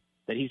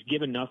that he's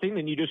given nothing.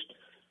 And you just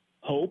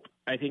hope,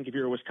 I think, if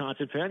you're a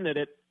Wisconsin fan, that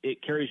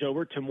it carries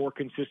over to more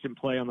consistent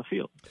play on the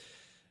field.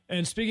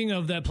 And speaking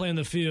of that play on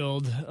the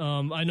field,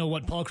 I know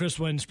Paul Chryst,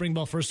 when spring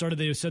ball first started,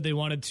 they said they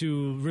wanted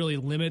to really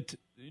limit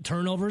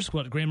turnovers.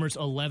 Graham Mertz,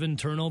 11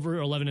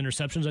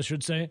 interceptions, I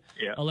should say,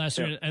 last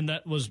year. And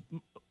that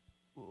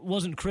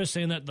wasn't Chryst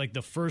saying that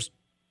the first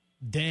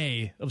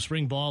day of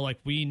spring ball,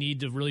 we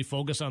need to really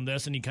focus on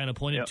this, and he kind of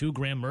pointed to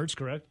Graham Mertz,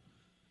 correct?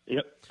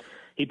 Yep.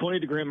 He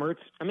pointed to Graham Mertz.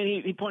 I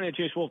mean, he pointed at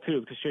Chase Wolf,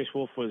 too, because Chase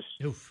Wolf was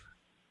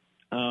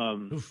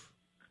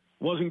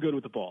wasn't good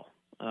with the ball.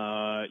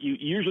 You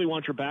usually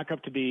want your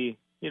backup to be,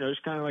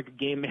 just kind of like a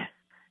game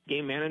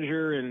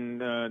manager and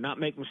not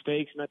make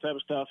mistakes and that type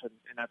of stuff. And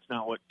that's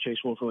not what Chase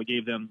Wolf really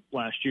gave them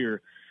last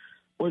year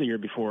or the year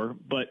before.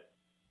 But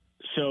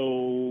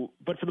for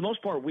the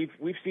most part, we've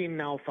seen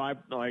now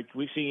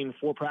we've seen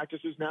 4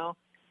 practices now,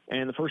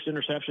 and the first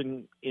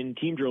interception in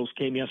team drills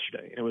came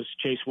yesterday. And it was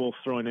Chase Wolf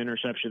throwing an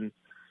interception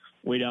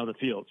way down the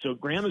field. So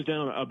Graham has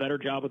done a better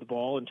job with the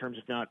ball in terms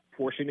of not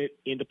forcing it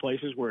into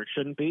places where it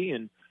shouldn't be.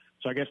 And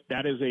so I guess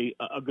that is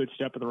a good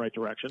step in the right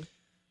direction.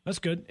 That's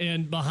good.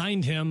 And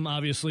behind him,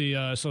 obviously,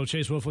 so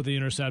Chase Wolf with the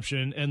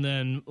interception. And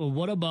then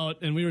what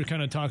about, and we were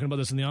kind of talking about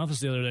this in the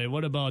office the other day,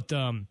 what about,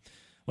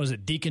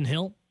 Deacon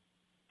Hill?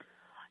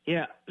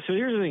 Yeah, so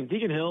here's the thing.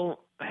 Deacon Hill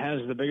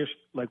has the biggest,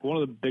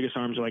 one of the biggest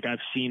arms I've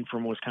seen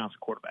from a Wisconsin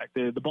quarterback.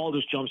 The ball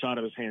just jumps out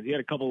of his hands. He had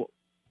a couple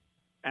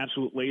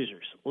absolute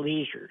lasers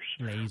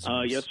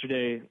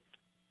yesterday,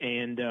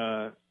 and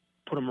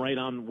put them right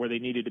on where they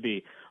needed to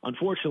be.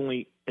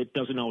 Unfortunately, it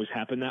doesn't always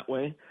happen that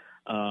way.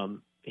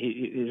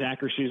 His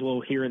accuracy is a little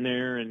here and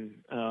there,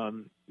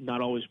 and not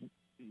always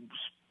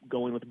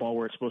going with the ball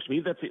where it's supposed to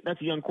be.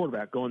 That's a young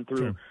quarterback going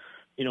through,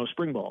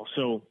 spring ball.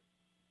 So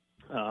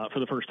for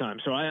the first time,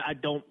 so I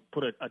don't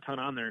put a ton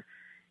on there.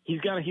 He's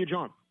got a huge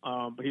arm,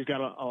 but he's got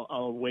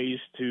a ways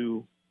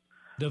to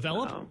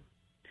develop.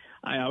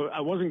 I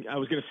was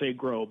going to say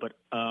grow, but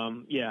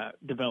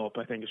develop,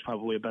 I think, is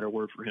probably a better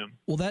word for him.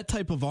 Well, that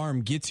type of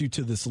arm gets you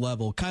to this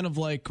level, kind of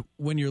like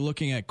when you're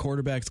looking at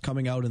quarterbacks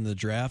coming out in the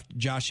draft.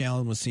 Josh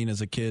Allen was seen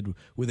as a kid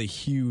with a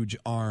huge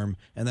arm,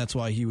 and that's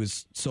why he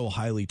was so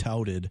highly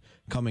touted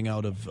coming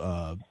out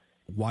of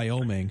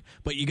Wyoming.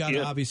 But you got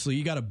to obviously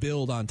you got to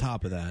build on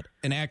top of that,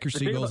 and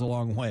accuracy goes a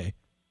long way.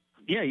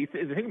 Yeah,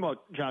 the thing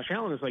about Josh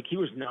Allen is he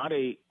was not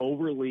a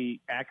overly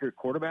accurate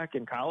quarterback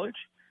in college.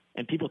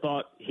 And people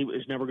thought he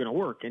was never going to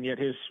work, and yet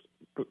his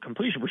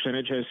completion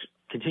percentage has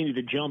continued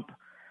to jump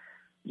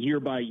year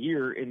by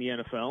year in the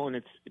NFL, and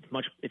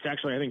it's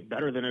actually, I think,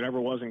 better than it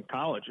ever was in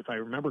college, if I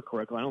remember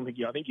correctly.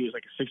 I think he was a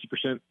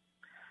 60%,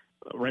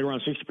 right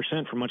around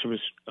 60% for much of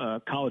his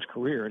college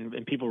career,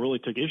 and people really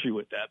took issue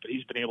with that. But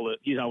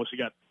he's obviously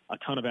got a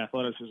ton of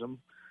athleticism,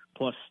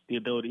 plus the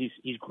ability.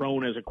 He's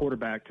grown as a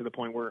quarterback to the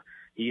point where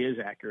he is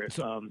accurate.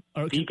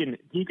 Deacon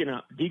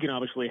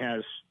obviously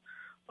has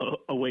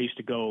a ways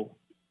to go.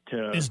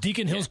 Is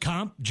Deacon Hill's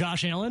comp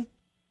Josh Allen?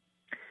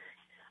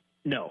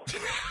 No.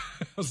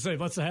 I'll say,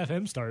 let's have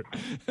him start.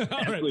 All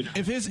right.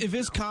 If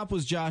his comp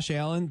was Josh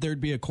Allen,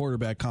 there'd be a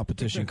quarterback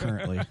competition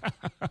currently.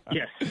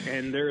 Yes,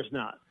 and there is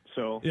not.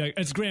 So yeah,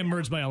 it's Graham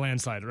Mertz by a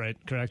landslide, right?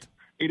 Correct.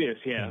 It is,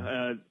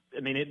 yeah. I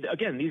mean,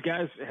 again, these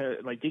guys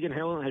like Deacon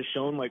Hill has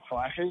shown like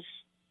flashes,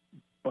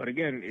 but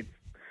again,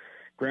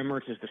 Graham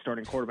Mertz is the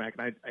starting quarterback,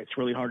 and it's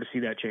really hard to see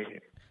that changing.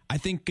 I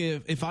think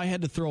if I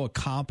had to throw a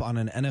comp on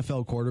an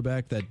NFL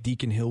quarterback that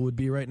Deacon Hill would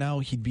be right now,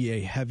 he'd be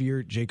a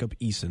heavier Jacob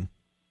Eason.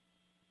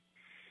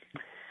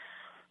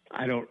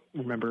 I don't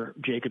remember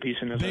Jacob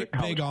Eason as a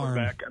college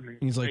quarterback. I mean,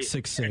 he's like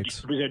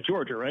 6'6". He was at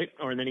Georgia, right?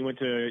 And then he went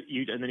to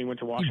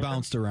Washington. He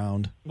bounced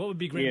around. What would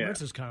be Graham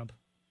Mertz's comp?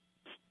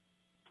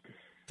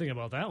 Think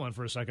about that one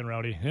for a second,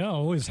 Rowdy. Yeah,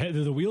 always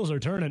the wheels are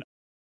turning.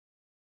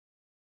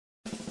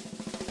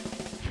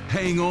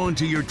 Hang on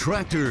to your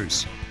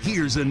tractors.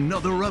 Here's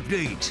another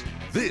update.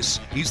 This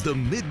is the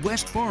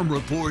Midwest Farm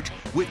Report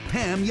with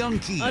Pam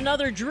Youngkey.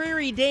 Another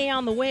dreary day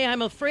on the way,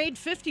 I'm afraid.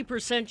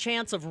 50%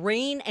 chance of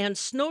rain and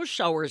snow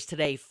showers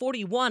today.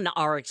 41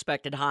 are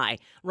expected high.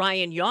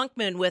 Ryan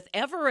Yonkman with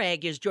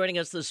Everag is joining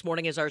us this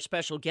morning as our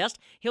special guest.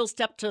 He'll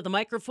step to the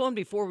microphone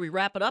before we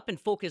wrap it up and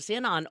focus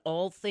in on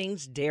all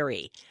things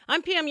dairy.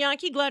 I'm Pam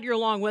Youngkey. Glad you're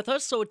along with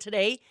us. So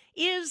today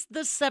is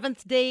the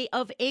 7th day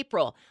of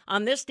April.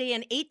 On this day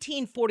in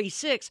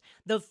 1846,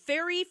 the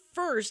very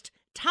first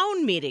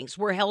town meetings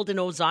were held in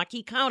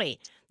Ozaukee County.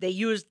 They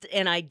used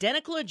an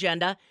identical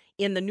agenda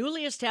in the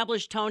newly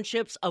established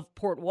townships of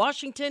Port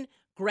Washington,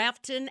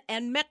 Grafton,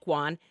 and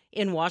Mequon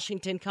in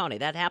Washington County.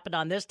 That happened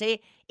on this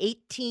day,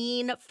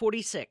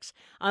 1846.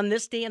 On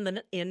this day in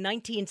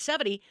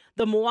 1970,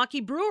 the Milwaukee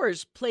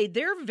Brewers played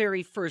their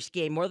very first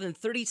game. More than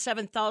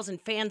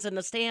 37,000 fans in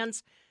the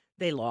stands.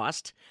 They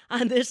lost.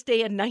 On this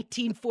day in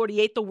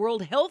 1948, the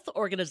World Health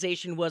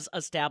Organization was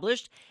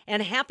established.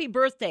 And happy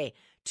birthday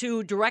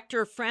to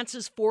director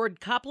Francis Ford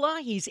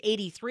Coppola. He's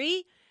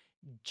 83.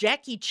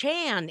 Jackie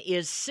Chan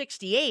is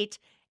 68.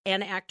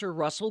 And actor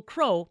Russell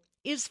Crowe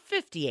is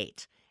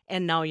 58.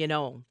 And now you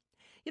know.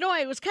 You know,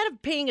 I was kind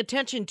of paying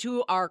attention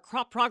to our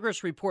crop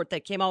progress report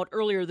that came out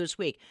earlier this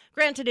week.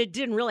 Granted, it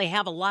didn't really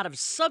have a lot of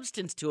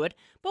substance to it,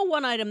 but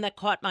one item that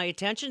caught my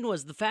attention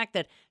was the fact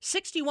that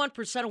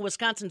 61% of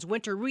Wisconsin's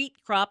winter wheat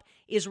crop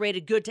is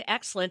rated good to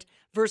excellent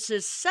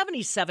versus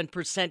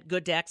 77%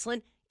 good to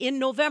excellent in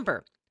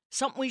November.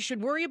 Something we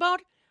should worry about?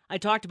 I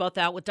talked about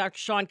that with Dr.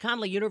 Sean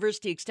Conley,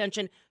 University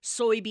Extension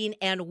soybean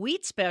and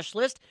wheat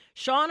specialist.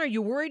 Sean, are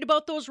you worried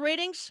about those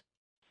ratings?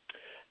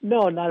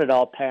 No, not at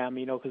all, Pam,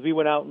 because we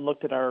went out and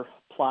looked at our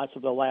plots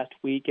over the last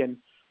week. And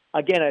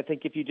again, I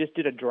think if you just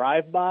did a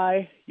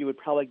drive-by, you would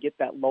probably get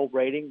that low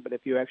rating. But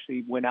if you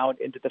actually went out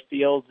into the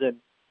fields and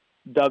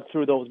dug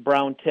through those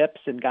brown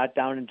tips and got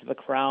down into the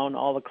crown,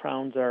 all the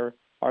crowns are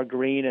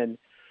green. And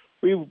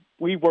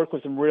we work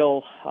with some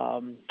real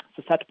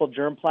susceptible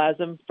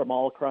germplasm from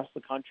all across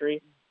the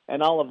country.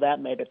 And all of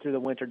that made it through the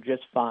winter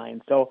just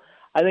fine. So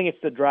I think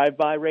it's the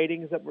drive-by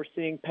ratings that we're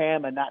seeing,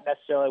 Pam, and not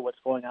necessarily what's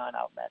going on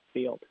out in that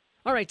field.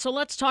 All right, so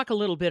let's talk a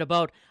little bit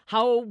about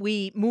how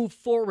we move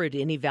forward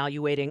in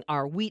evaluating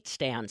our wheat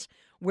stands.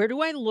 Where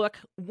do I look?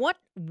 What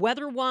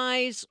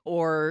weather-wise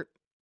or,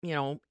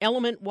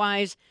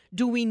 element-wise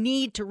do we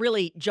need to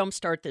really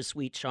jumpstart this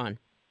wheat, Sean?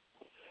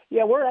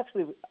 Yeah, we're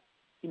actually,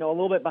 a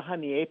little bit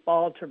behind the eight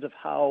ball in terms of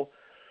how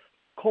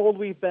cold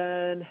we've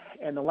been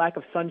and the lack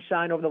of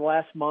sunshine over the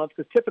last month,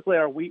 because typically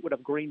our wheat would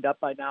have greened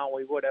up by now.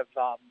 We would have,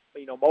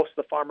 most of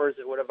the farmers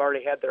would have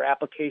already had their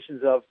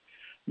applications of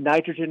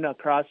nitrogen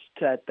across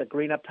at the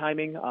green up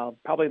timing,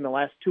 probably in the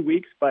last 2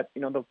 weeks, but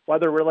the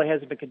weather really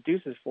hasn't been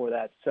conducive for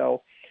that.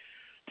 So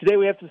today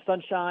we have some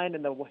sunshine,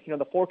 and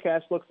the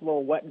forecast looks a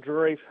little wet and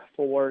dreary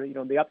for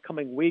the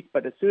upcoming week.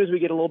 But as soon as we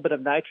get a little bit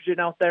of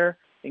nitrogen out there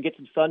and get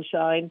some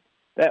sunshine,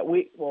 that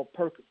wheat will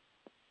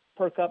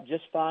perk up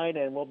just fine,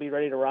 and we'll be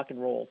ready to rock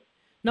and roll.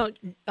 Now,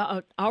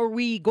 are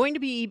we going to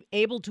be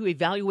able to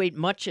evaluate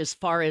much as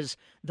far as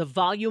the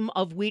volume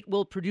of wheat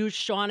we'll produce,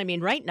 Sean? I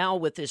mean, right now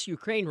with this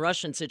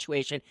Ukraine-Russian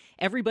situation,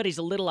 everybody's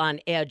a little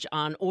on edge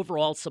on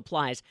overall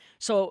supplies.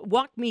 So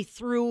walk me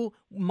through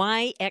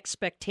my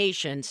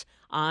expectations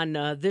on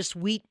this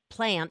wheat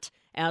plant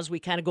as we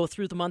kind of go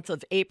through the month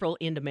of April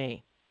into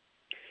May.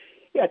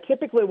 Yeah,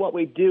 typically what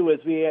we do is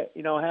we,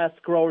 ask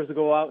growers to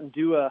go out and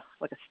do a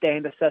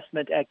stand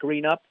assessment at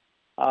Green Up,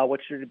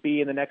 which should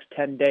be in the next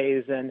 10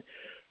 days. And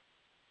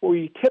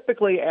we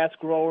typically ask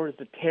growers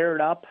to tear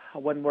it up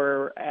when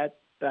we're at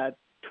that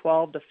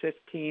 12 to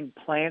 15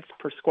 plants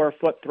per square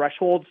foot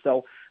threshold.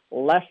 So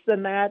less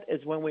than that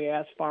is when we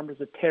ask farmers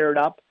to tear it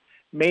up,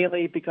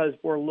 mainly because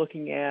we're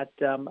looking at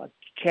a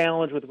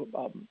challenge with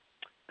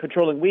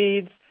controlling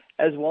weeds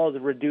as well as a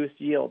reduced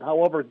yield.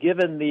 However,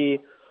 given the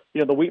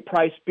wheat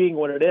price being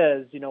what it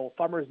is,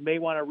 farmers may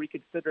want to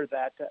reconsider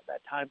that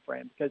time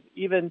frame, because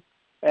even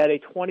at a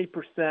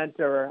 20%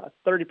 or a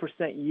 30%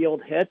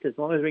 yield hit, as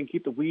long as we can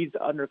keep the weeds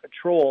under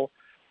control,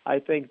 I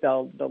think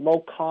the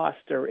low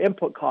cost or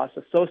input costs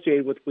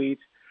associated with wheat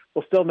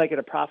will still make it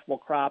a profitable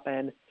crop.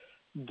 And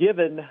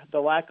given the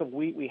lack of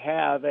wheat we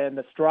have and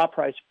the straw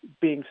price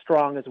being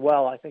strong as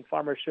well, I think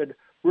farmers should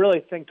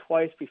really think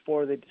twice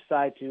before they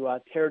decide to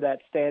tear that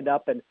stand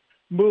up and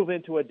move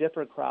into a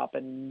different crop.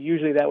 And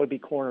usually that would be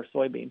corn or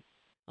soybean.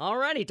 All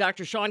righty,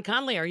 Dr. Sean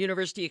Conley, our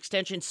University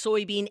Extension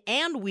soybean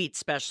and wheat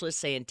specialist,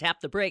 saying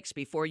tap the brakes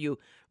before you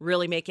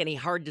really make any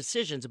hard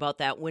decisions about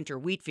that winter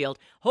wheat field.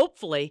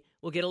 Hopefully,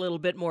 we'll get a little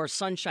bit more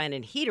sunshine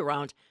and heat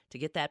around to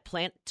get that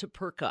plant to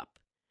perk up.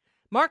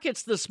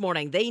 Markets this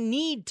morning, they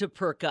need to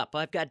perk up.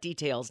 I've got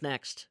details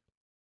next.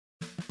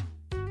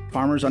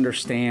 Farmers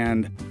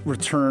understand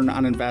return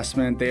on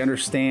investment. They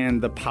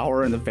understand the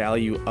power and the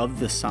value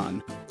of the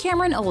sun.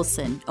 Cameron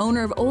Olson,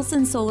 owner of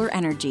Olson Solar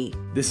Energy.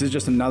 This is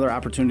just another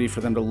opportunity for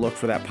them to look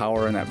for that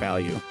power and that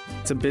value.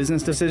 It's a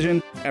business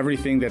decision.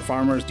 Everything that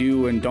farmers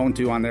do and don't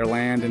do on their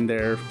land and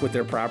with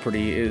their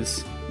property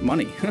is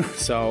money.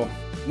 So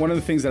one of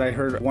the things that I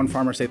heard one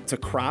farmer say, it's a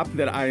crop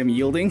that I am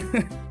yielding.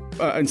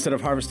 Instead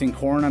of harvesting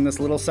corn on this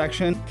little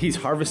section, he's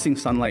harvesting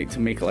sunlight to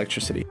make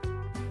electricity.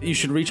 You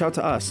should reach out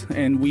to us,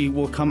 and we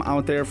will come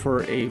out there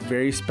for a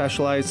very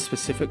specialized,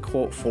 specific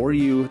quote for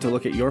you to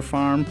look at your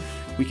farm.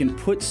 We can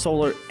put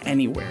solar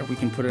anywhere. We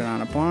can put it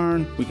on a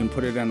barn. We can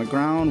put it on the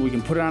ground. We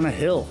can put it on a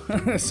hill.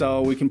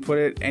 So we can put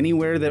it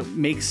anywhere that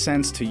makes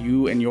sense to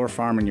you and your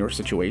farm and your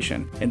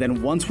situation. And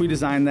then once we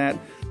design that,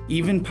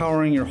 even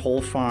powering your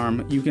whole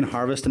farm, you can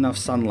harvest enough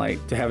sunlight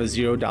to have a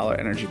 $0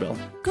 energy bill.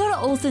 Go to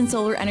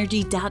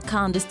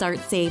olsonsolarenergy.com to start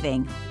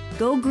saving.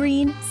 Go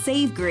green,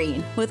 save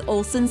green with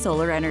Olson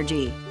Solar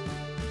Energy.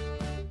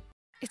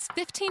 It's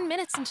 15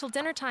 minutes until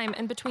dinner time,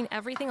 and between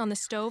everything on the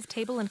stove,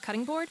 table, and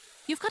cutting board,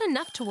 you've got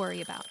enough to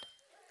worry about.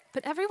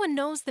 But everyone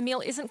knows the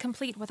meal isn't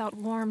complete without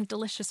warm,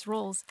 delicious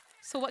rolls.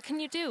 So what can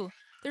you do?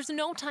 There's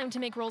no time to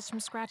make rolls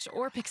from scratch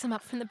or pick some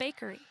up from the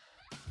bakery.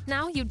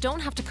 Now you don't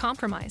have to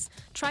compromise.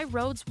 Try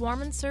Rhodes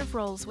Warm and Serve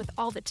rolls with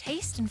all the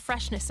taste and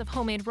freshness of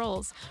homemade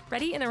rolls,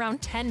 ready in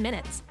around 10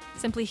 minutes.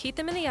 Simply heat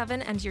them in the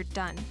oven and you're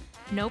done.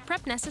 No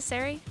prep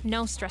necessary,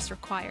 no stress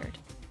required.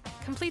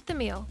 Complete the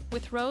meal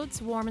with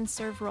Rhodes Warm and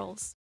Serve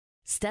rolls.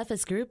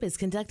 Steffes Group is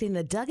conducting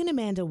the Doug and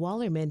Amanda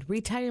Wallerman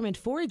Retirement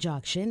Forage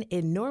Auction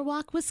in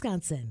Norwalk,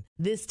 Wisconsin.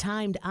 This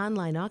timed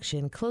online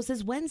auction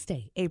closes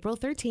Wednesday, April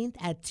 13th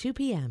at 2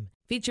 p.m.,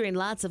 featuring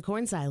lots of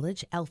corn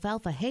silage,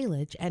 alfalfa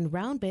haylage, and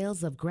round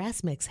bales of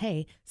grass mix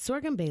hay,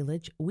 sorghum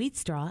baleage, wheat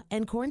straw,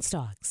 and corn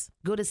stalks.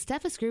 Go to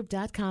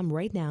steffesgroup.com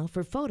right now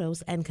for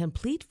photos and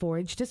complete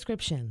forage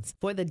descriptions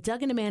for the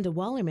Doug and Amanda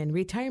Wallerman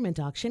Retirement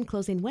Auction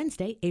closing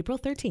Wednesday, April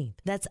 13th.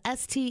 That's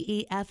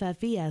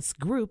STEFFES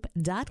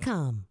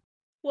Group.com.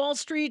 Wall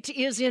Street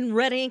is in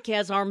red ink,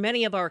 as are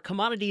many of our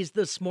commodities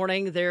this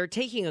morning. They're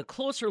taking a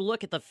closer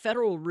look at the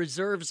Federal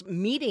Reserve's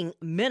meeting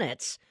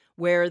minutes,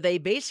 where they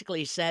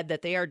basically said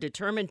that they are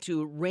determined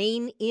to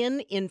rein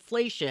in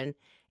inflation,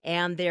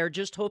 and they're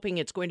just hoping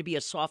it's going to be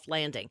a soft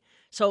landing.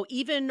 So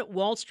even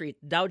Wall Street,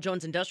 Dow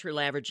Jones Industrial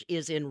Average,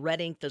 is in red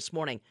ink this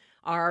morning.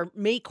 Our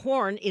May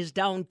corn is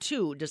down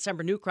 2.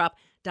 December new crop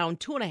down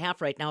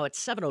 2.5 right now at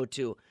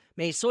 7.02.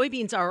 May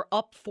soybeans are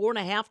up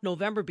 4.5.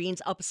 November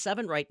beans up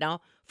 7 right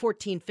now,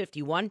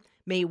 14.51.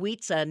 May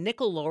wheat's a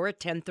nickel lower at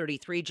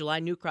 10.33. July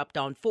new crop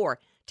down 4,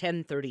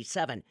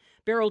 10.37.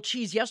 Barrel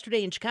cheese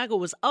yesterday in Chicago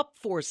was up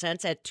 4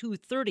 cents at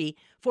 2.30.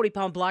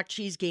 40-pound block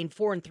cheese gained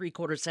 4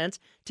 3/4 cents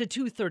to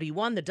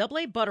 2.31. The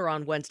AA butter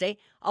on Wednesday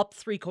up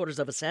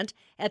 3/4 cent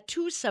at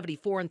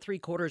 2.74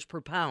 3/4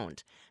 per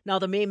pound. Now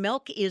the May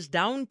milk is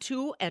down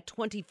 2 at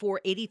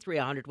 24.83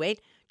 a hundredweight.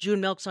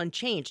 June milk's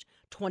unchanged,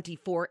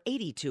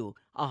 24.82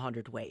 a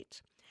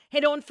hundredweight. Hey,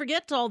 don't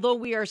forget, although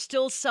we are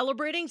still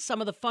celebrating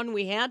some of the fun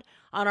we had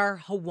on our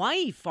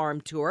Hawaii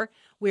farm tour,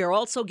 we are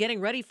also getting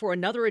ready for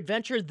another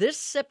adventure this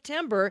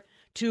September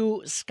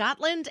to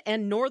Scotland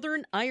and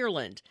Northern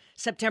Ireland.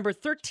 September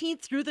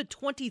 13th through the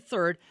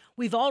 23rd.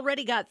 We've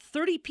already got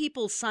 30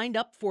 people signed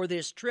up for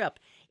this trip.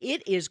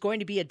 It is going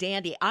to be a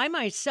dandy. I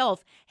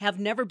myself have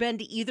never been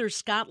to either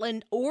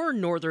Scotland or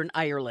Northern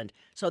Ireland,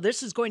 so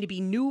this is going to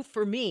be new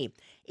for me.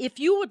 If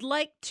you would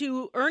like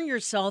to earn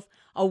yourself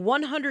a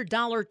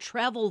 $100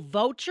 travel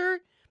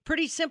voucher,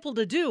 pretty simple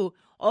to do.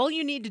 All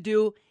you need to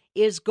do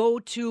is go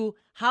to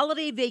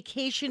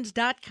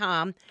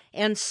holidayvacations.com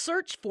and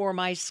search for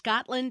my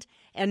Scotland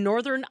and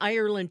Northern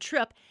Ireland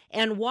trip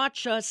and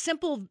watch a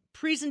simple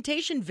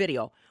presentation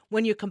video.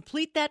 When you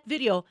complete that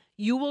video,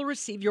 you will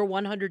receive your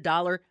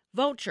 $100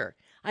 voucher.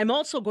 I'm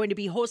also going to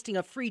be hosting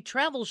a free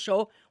travel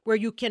show where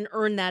you can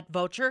earn that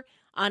voucher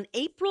on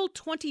April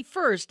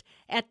 21st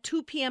at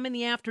 2 p.m. in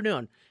the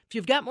afternoon. If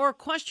you've got more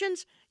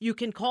questions, you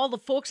can call the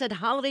folks at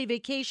Holiday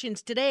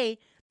Vacations today.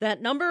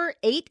 That number,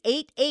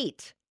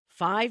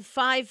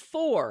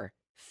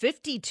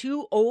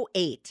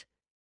 888-554-5208.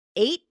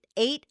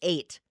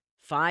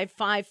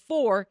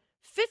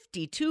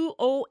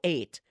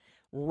 888-554-5208.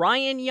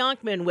 Ryan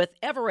Yonkman with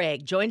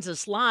Everag joins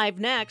us live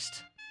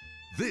next.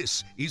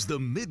 This is the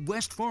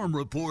Midwest Farm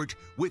Report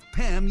with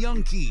Pam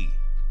Youngkey.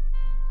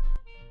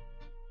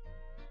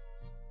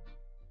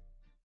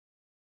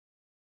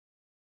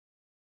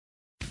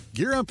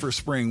 Gear up for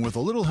spring with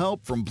a little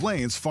help from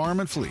Blaine's Farm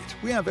and Fleet.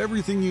 We have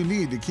everything you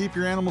need to keep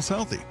your animals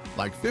healthy,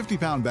 like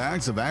 50-pound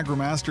bags of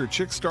AgroMaster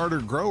Chick Starter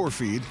Grower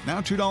Feed,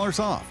 now $2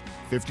 off.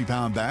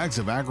 50-pound bags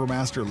of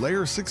AgroMaster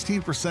Layer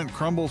 16%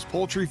 Crumbles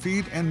Poultry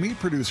Feed and Meat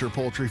Producer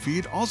Poultry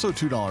Feed, also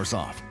 $2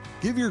 off.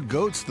 Give your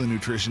goats the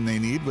nutrition they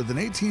need with an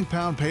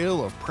 18-pound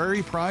pail of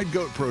Prairie Pride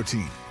Goat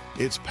Protein.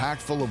 It's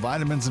packed full of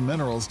vitamins and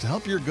minerals to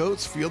help your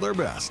goats feel their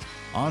best.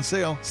 On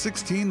sale,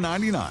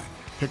 $16.99.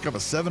 Pick up a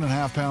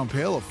 7.5-pound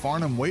pail of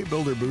Farnham Weight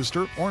Builder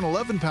Booster or an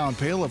 11-pound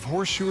pail of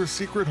Horseshoer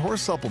Secret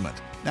Horse Supplement,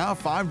 now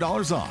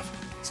 $5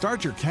 off.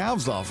 Start your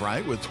calves off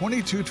right with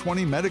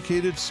 2220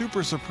 Medicated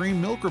Super Supreme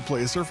Milk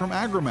Replacer from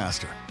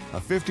AgroMaster. A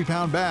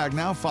 50-pound bag,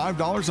 now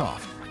 $5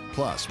 off.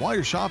 Plus, while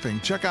you're shopping,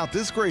 check out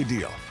this great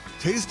deal.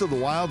 Taste of the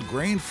Wild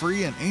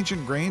grain-free and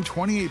ancient grain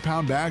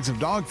 28-pound bags of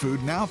dog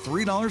food, now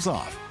 $3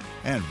 off.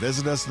 And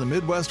visit us at the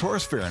Midwest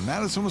Horse Fair in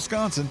Madison,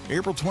 Wisconsin,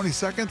 April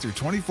 22nd through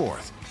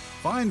 24th.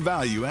 Find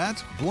value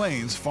at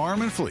Blaine's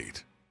Farm and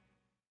Fleet.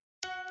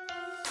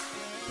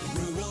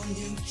 Rural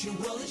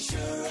Mutual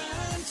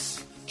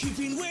Insurance,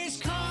 keeping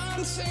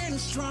Wisconsin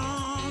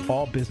strong.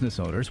 All business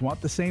owners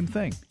want the same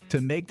thing, to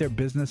make their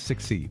business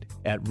succeed.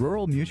 At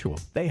Rural Mutual,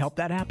 they help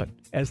that happen.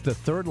 As the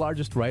third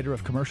largest writer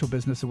of commercial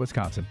business in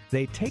Wisconsin,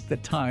 they take the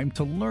time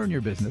to learn your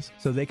business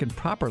so they can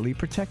properly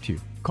protect you.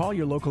 Call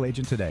your local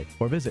agent today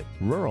or visit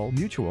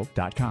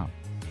ruralmutual.com.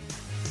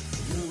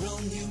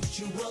 Rural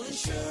Mutual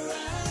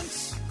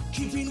Insurance,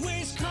 keeping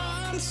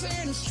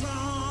Wisconsin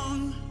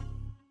strong.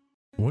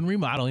 When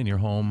remodeling your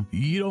home,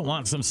 you don't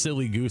want some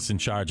silly goose in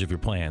charge of your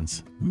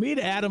plans. Meet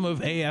Adam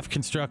of AF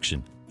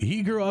Construction.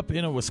 He grew up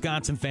in a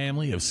Wisconsin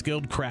family of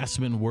skilled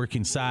craftsmen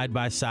working side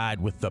by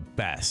side with the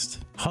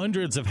best.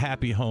 Hundreds of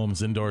happy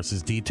homes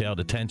endorses detailed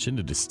attention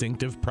to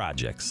distinctive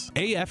projects.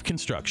 AF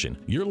Construction,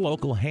 your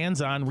local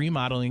hands-on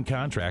remodeling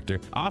contractor,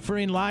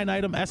 offering line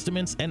item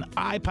estimates and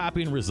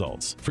eye-popping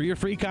results. For your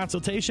free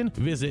consultation,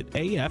 visit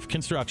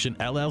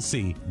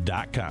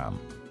afconstructionllc.com.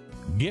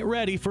 Get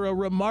ready for a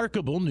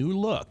remarkable new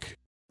look.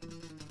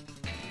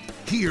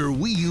 Here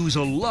we use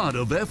a lot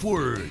of F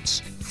words: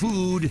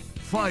 food,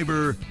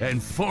 fiber,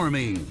 and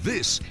farming.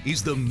 This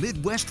is the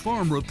Midwest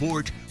Farm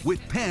Report with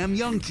Pam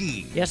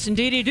Youngkey. Yes,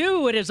 indeed you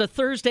do. It is a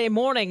Thursday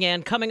morning,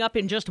 and coming up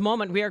in just a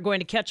moment, we are going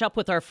to catch up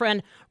with our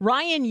friend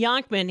Ryan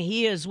Yonkman.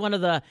 He is one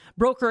of the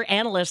broker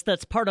analysts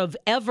that's part of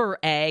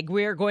EverAg.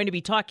 We are going to be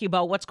talking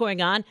about what's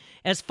going on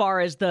as far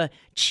as the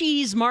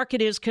cheese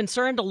market is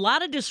concerned. A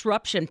lot of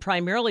disruption,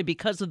 primarily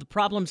because of the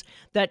problems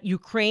that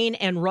Ukraine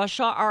and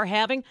Russia are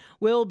having.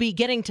 We'll be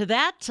getting to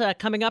that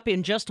coming up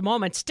in just a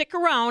moment. Stick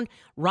around.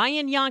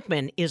 Ryan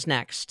Yonkman is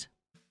next.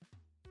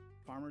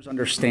 Farmers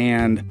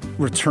understand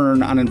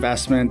return on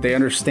investment. They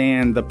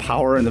understand the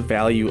power and the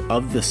value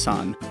of the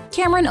sun.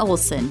 Cameron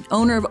Olson,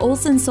 owner of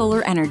Olson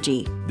Solar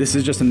Energy. This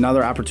is just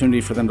another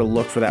opportunity for them to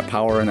look for that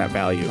power and that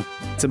value.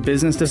 It's a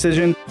business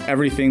decision.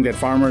 Everything that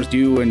farmers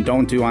do and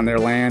don't do on their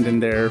land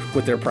and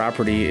with their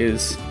property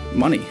is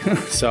money.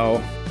 So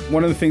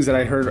one of the things that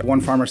I heard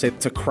one farmer say,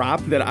 it's a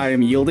crop that I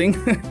am yielding.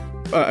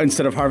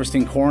 Instead of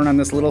harvesting corn on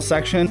this little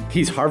section,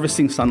 he's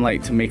harvesting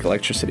sunlight to make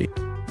electricity.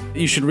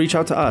 You should reach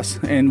out to us,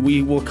 and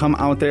we will come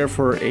out there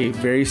for a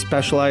very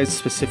specialized,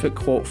 specific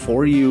quote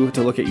for you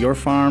to look at your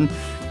farm.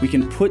 We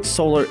can put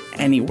solar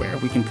anywhere.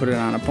 We can put it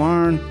on a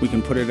barn. We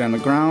can put it on the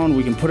ground.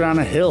 We can put it on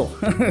a hill.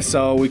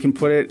 So we can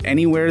put it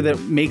anywhere that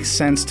makes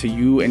sense to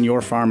you and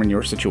your farm and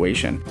your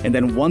situation. And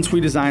then once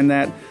we design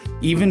that,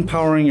 even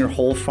powering your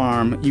whole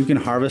farm, you can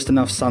harvest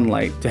enough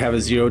sunlight to have a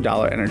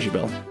 $0 energy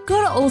bill.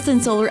 Go to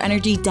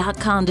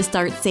olsonsolarenergy.com to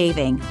start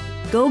saving.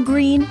 Go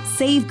green,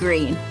 save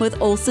green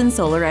with Olson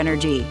Solar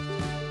Energy.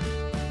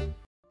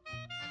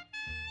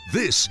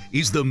 This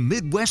is the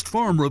Midwest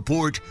Farm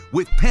Report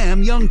with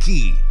Pam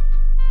Youngkey.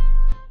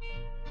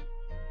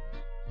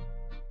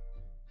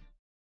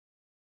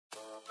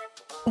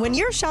 When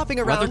you're shopping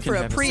around for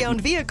a pre-owned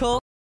vehicle,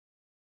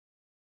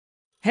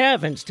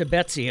 Heavens to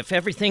Betsy, if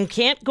everything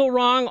can't go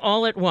wrong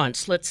all at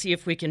once. Let's see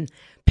if we can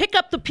pick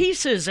up the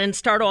pieces and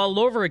start all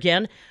over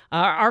again.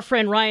 Our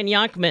friend Ryan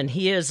Yonkman,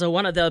 he is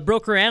one of the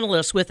broker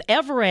analysts with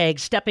EverAg,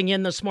 stepping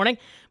in this morning.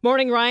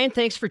 Morning, Ryan.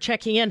 Thanks for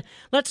checking in.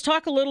 Let's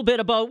talk a little bit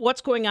about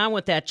what's going on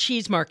with that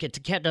cheese market to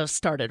get us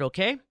started,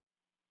 okay?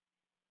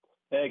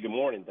 Hey, good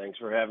morning. Thanks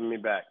for having me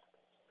back.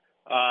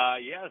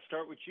 Let's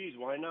start with cheese.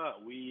 Why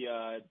not? We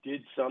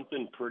did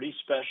something pretty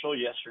special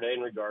yesterday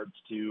in regards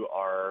to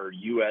our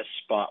U.S.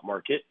 spot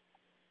market.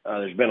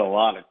 There's been a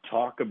lot of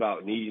talk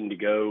about needing to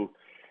go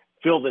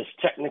fill this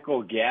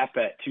technical gap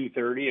at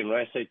 230. And when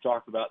I say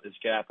talk about this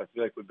gap, I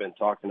feel like we've been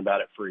talking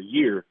about it for a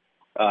year.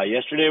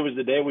 Yesterday was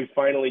the day we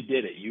finally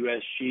did it.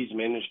 U.S. cheese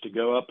managed to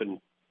go up and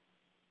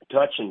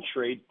touch and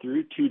trade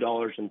through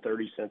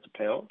 $2.30 a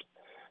pound,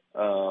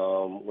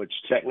 which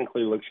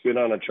technically looks good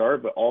on a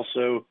chart, but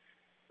also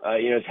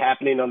it's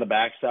happening on the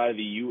backside of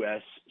the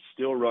U.S.,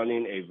 still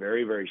running a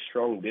very, very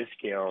strong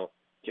discount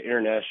to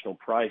international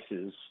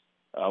prices.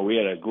 We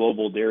had a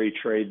global dairy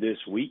trade this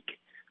week,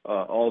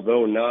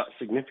 although not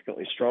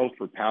significantly strong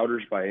for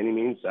powders by any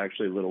means,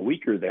 actually a little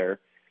weaker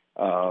there.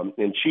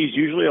 And cheese,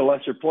 usually a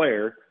lesser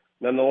player.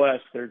 Nonetheless,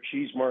 their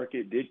cheese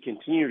market did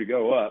continue to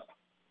go up,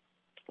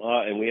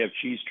 and we have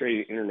cheese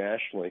trading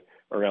internationally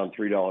around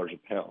 $3 a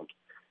pound.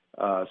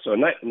 So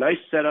a nice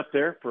setup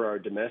there for our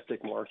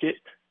domestic market,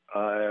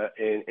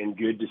 and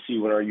good to see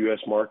when our U.S.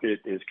 market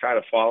is kind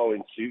of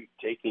following suit,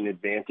 taking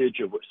advantage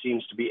of what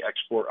seems to be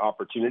export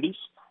opportunities,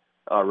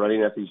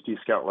 running at these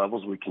discount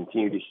levels. We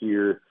continue to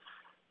hear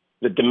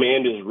the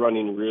demand is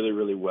running really,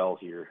 really well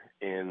here.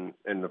 And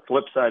the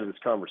flip side of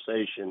this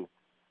conversation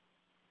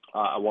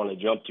I want to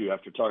jump to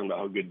after talking about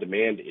how good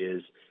demand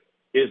is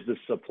the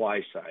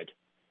supply side.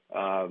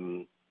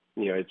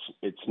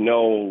 It's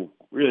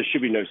really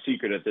should be no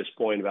secret at this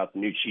point about the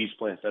new cheese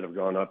plants that have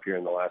gone up here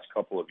in the last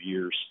couple of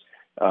years.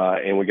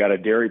 And we got a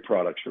dairy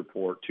products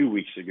report 2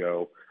 weeks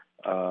ago.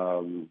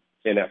 And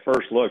at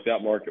first look, that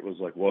market was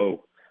like,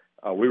 whoa,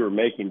 we were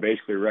making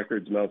basically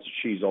record amounts of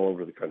cheese all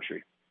over the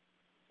country.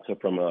 So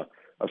from a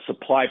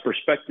supply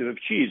perspective of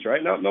cheese,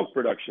 right? Not milk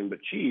production,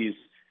 but cheese,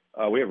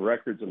 we have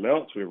records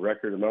amounts. We have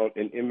record amount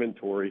in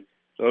inventory.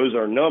 Those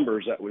are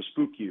numbers that would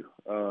spook you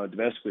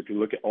domestically if you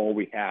look at all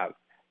we have.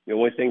 The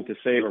only thing to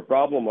save a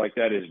problem like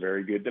that is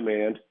very good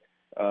demand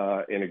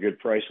and a good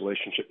price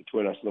relationship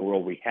between us and the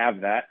world. We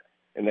have that,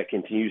 and that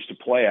continues to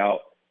play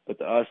out. But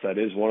to us, that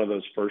is one of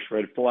those first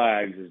red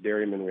flags as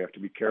dairymen we have to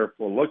be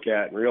careful and look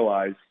at and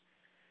realize,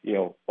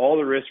 all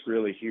the risk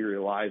really here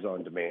relies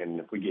on demand. And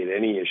if we get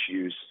any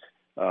issues,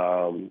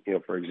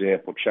 for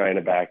example,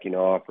 China backing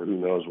off or who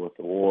knows what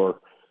the war,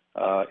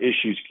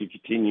 issues could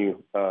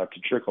continue to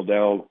trickle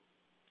down.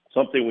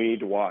 Something we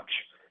need to watch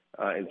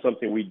and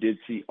something we did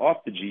see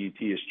off the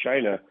GET is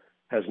China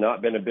has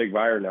not been a big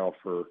buyer now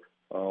for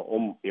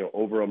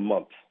over a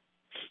month.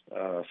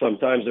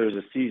 Sometimes there's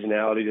a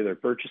seasonality to their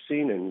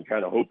purchasing and you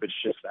kind of hope it's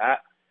just that.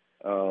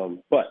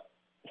 But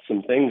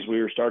some things we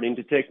are starting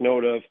to take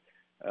note of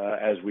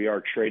as we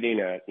are trading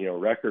at,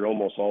 record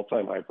almost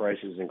all-time high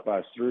prices in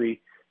Class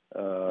 3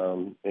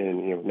 and,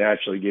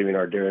 naturally giving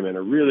our dairymen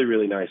a really,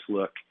 really nice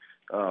look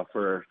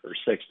for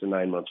 6 to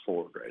 9 months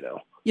forward right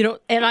now.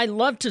 And I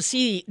love to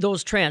see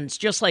those trends,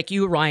 just like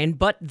you, Ryan,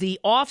 but the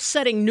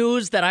offsetting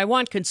news that I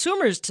want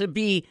consumers to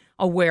be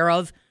aware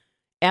of,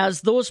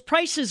 as those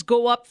prices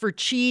go up for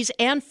cheese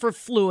and for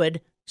fluid,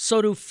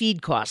 so do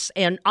feed costs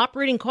and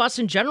operating costs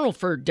in general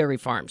for dairy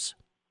farms.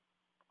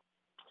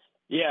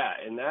 Yeah,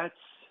 and that's,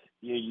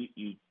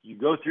 you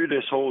go through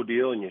this whole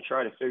deal and you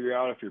try to figure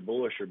out if you're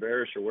bullish or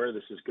bearish or where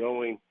this is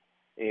going,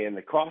 and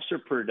the cost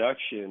of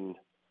production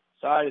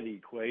side of the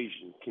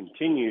equation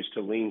continues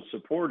to lean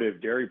supportive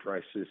dairy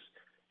prices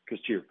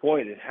because, to your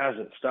point, it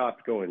hasn't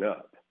stopped going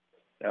up.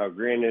 Now,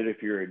 granted,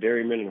 if you're a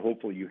dairyman, and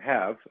hopefully you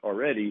have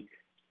already,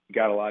 you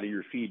got a lot of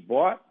your feed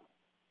bought,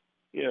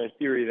 in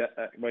theory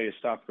that might have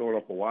stopped going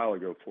up a while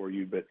ago for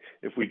you. But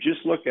if we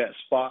just look at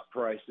spot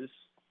prices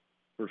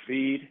for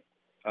feed,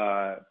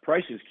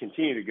 prices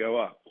continue to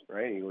go up,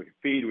 right? You look at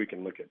feed, we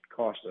can look at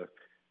cost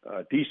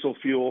of diesel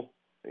fuel,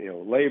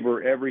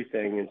 labor,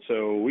 everything. And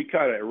so we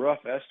kind of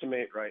rough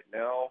estimate right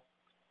now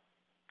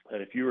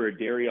that if you were a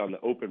dairy on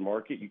the open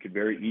market, you could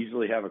very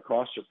easily have a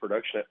cost of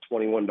production at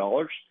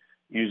 $21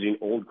 using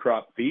old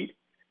crop feed.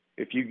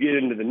 If you get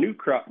into the new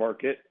crop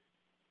market,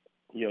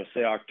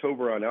 say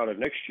October on out of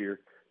next year,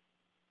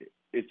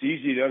 it's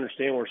easy to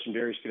understand where some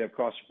dairies could have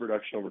cost of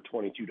production over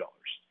 $22.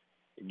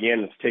 Again,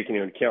 it's taking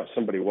into account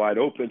somebody wide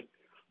open.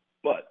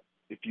 But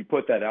if you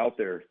put that out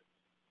there,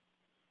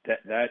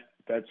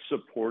 that's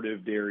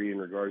supportive dairy in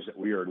regards that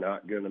we are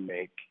not going to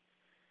make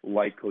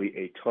likely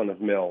a ton of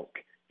milk,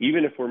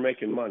 even if we're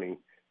making money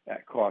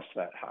at costs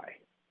that high.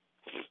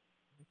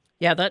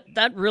 Yeah,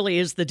 that really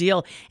is the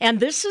deal. And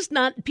this is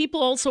not,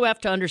 people also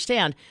have to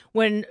understand,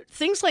 when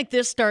things like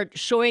this start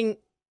showing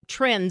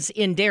trends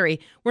in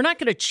dairy, we're not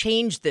going to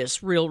change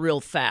this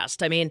real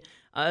fast. I mean,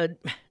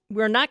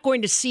 we're not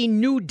going to see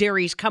new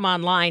dairies come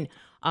online,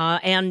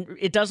 and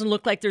it doesn't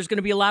look like there's going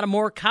to be a lot of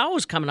more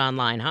cows coming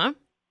online, huh?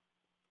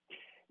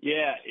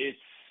 Yeah, it's,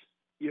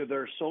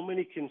 there are so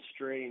many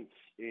constraints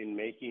in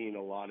making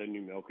a lot of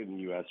new milk in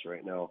the U.S.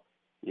 right now.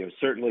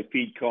 Certainly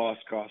feed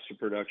costs, cost of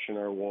production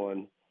are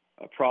one.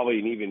 Probably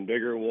an even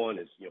bigger one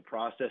is,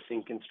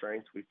 processing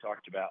constraints. We've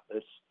talked about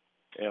this,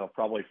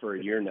 probably for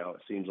a year now.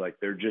 It seems like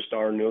there just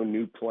are no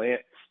new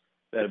plants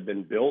that have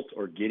been built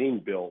or getting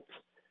built.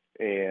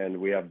 And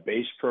we have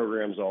base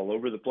programs all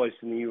over the place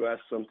in the U.S.,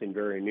 something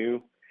very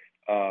new.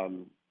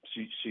 So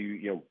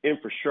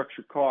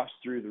infrastructure costs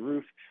through the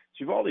roof.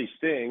 So you have all these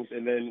things,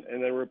 and then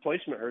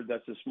replacement herd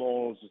that's as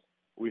small as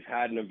we've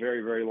had in a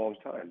very, very long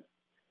time.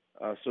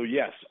 So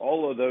yes,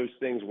 all of those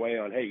things weigh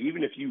on, hey,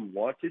 even if you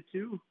wanted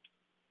to,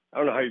 I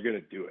don't know how you're going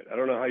to do it. I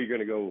don't know how you're going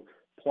to go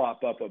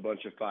plop up a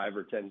bunch of 5,000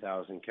 or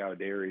 10,000 cow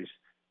dairies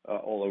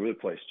all over the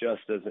place.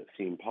 Just doesn't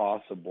seem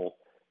possible.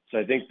 So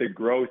I think the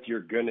growth you're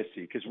going to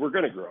see, because we're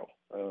going to grow.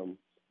 I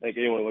think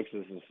anyone looks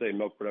at this and say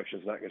milk production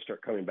is not going to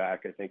start coming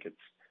back. I think it's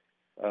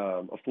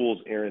a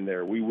fool's errand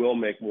there. We will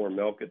make more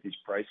milk at these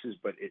prices,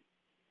 but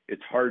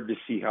it's hard to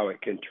see how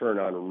it can turn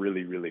on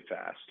really, really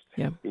fast.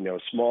 Yeah.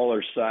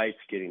 Smaller sites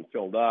getting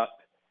filled up,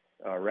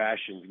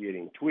 rations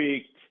getting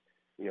tweaked,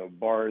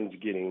 barns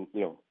getting,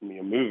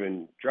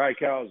 moving dry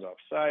cows off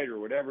site or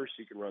whatever, so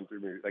you can run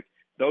through. Like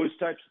those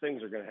types of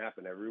things are going to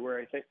happen everywhere,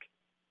 I think.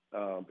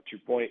 But to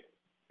your point,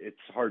 it's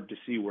hard to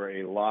see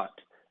where a lot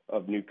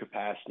of new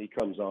capacity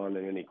comes on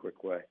in any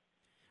quick way.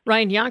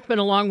 Ryan Yonkman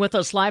along with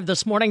us live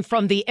this morning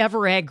from the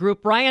Everag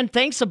Group. Ryan,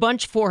 thanks a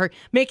bunch for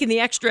making the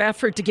extra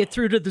effort to get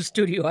through to the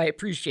studio. I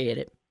appreciate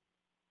it.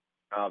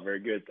 Oh, very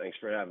good. Thanks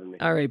for having me.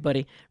 All right,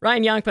 buddy.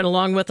 Ryan Yonkman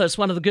along with us,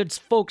 one of the good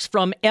folks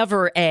from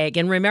Everag.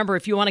 And remember,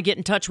 if you want to get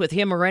in touch with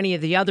him or any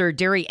of the other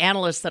dairy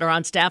analysts that are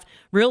on staff,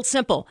 real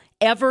simple,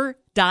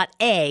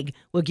 ever.ag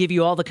will give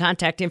you all the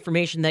contact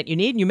information that you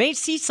need. And you may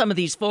see some of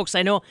these folks.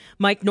 I know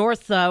Mike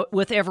North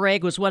with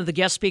Everag was one of the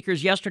guest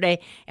speakers yesterday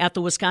at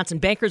the Wisconsin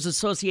Bankers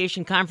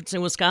Association Conference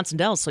in Wisconsin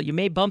Dells, so you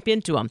may bump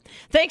into him.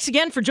 Thanks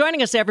again for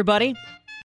joining us, everybody.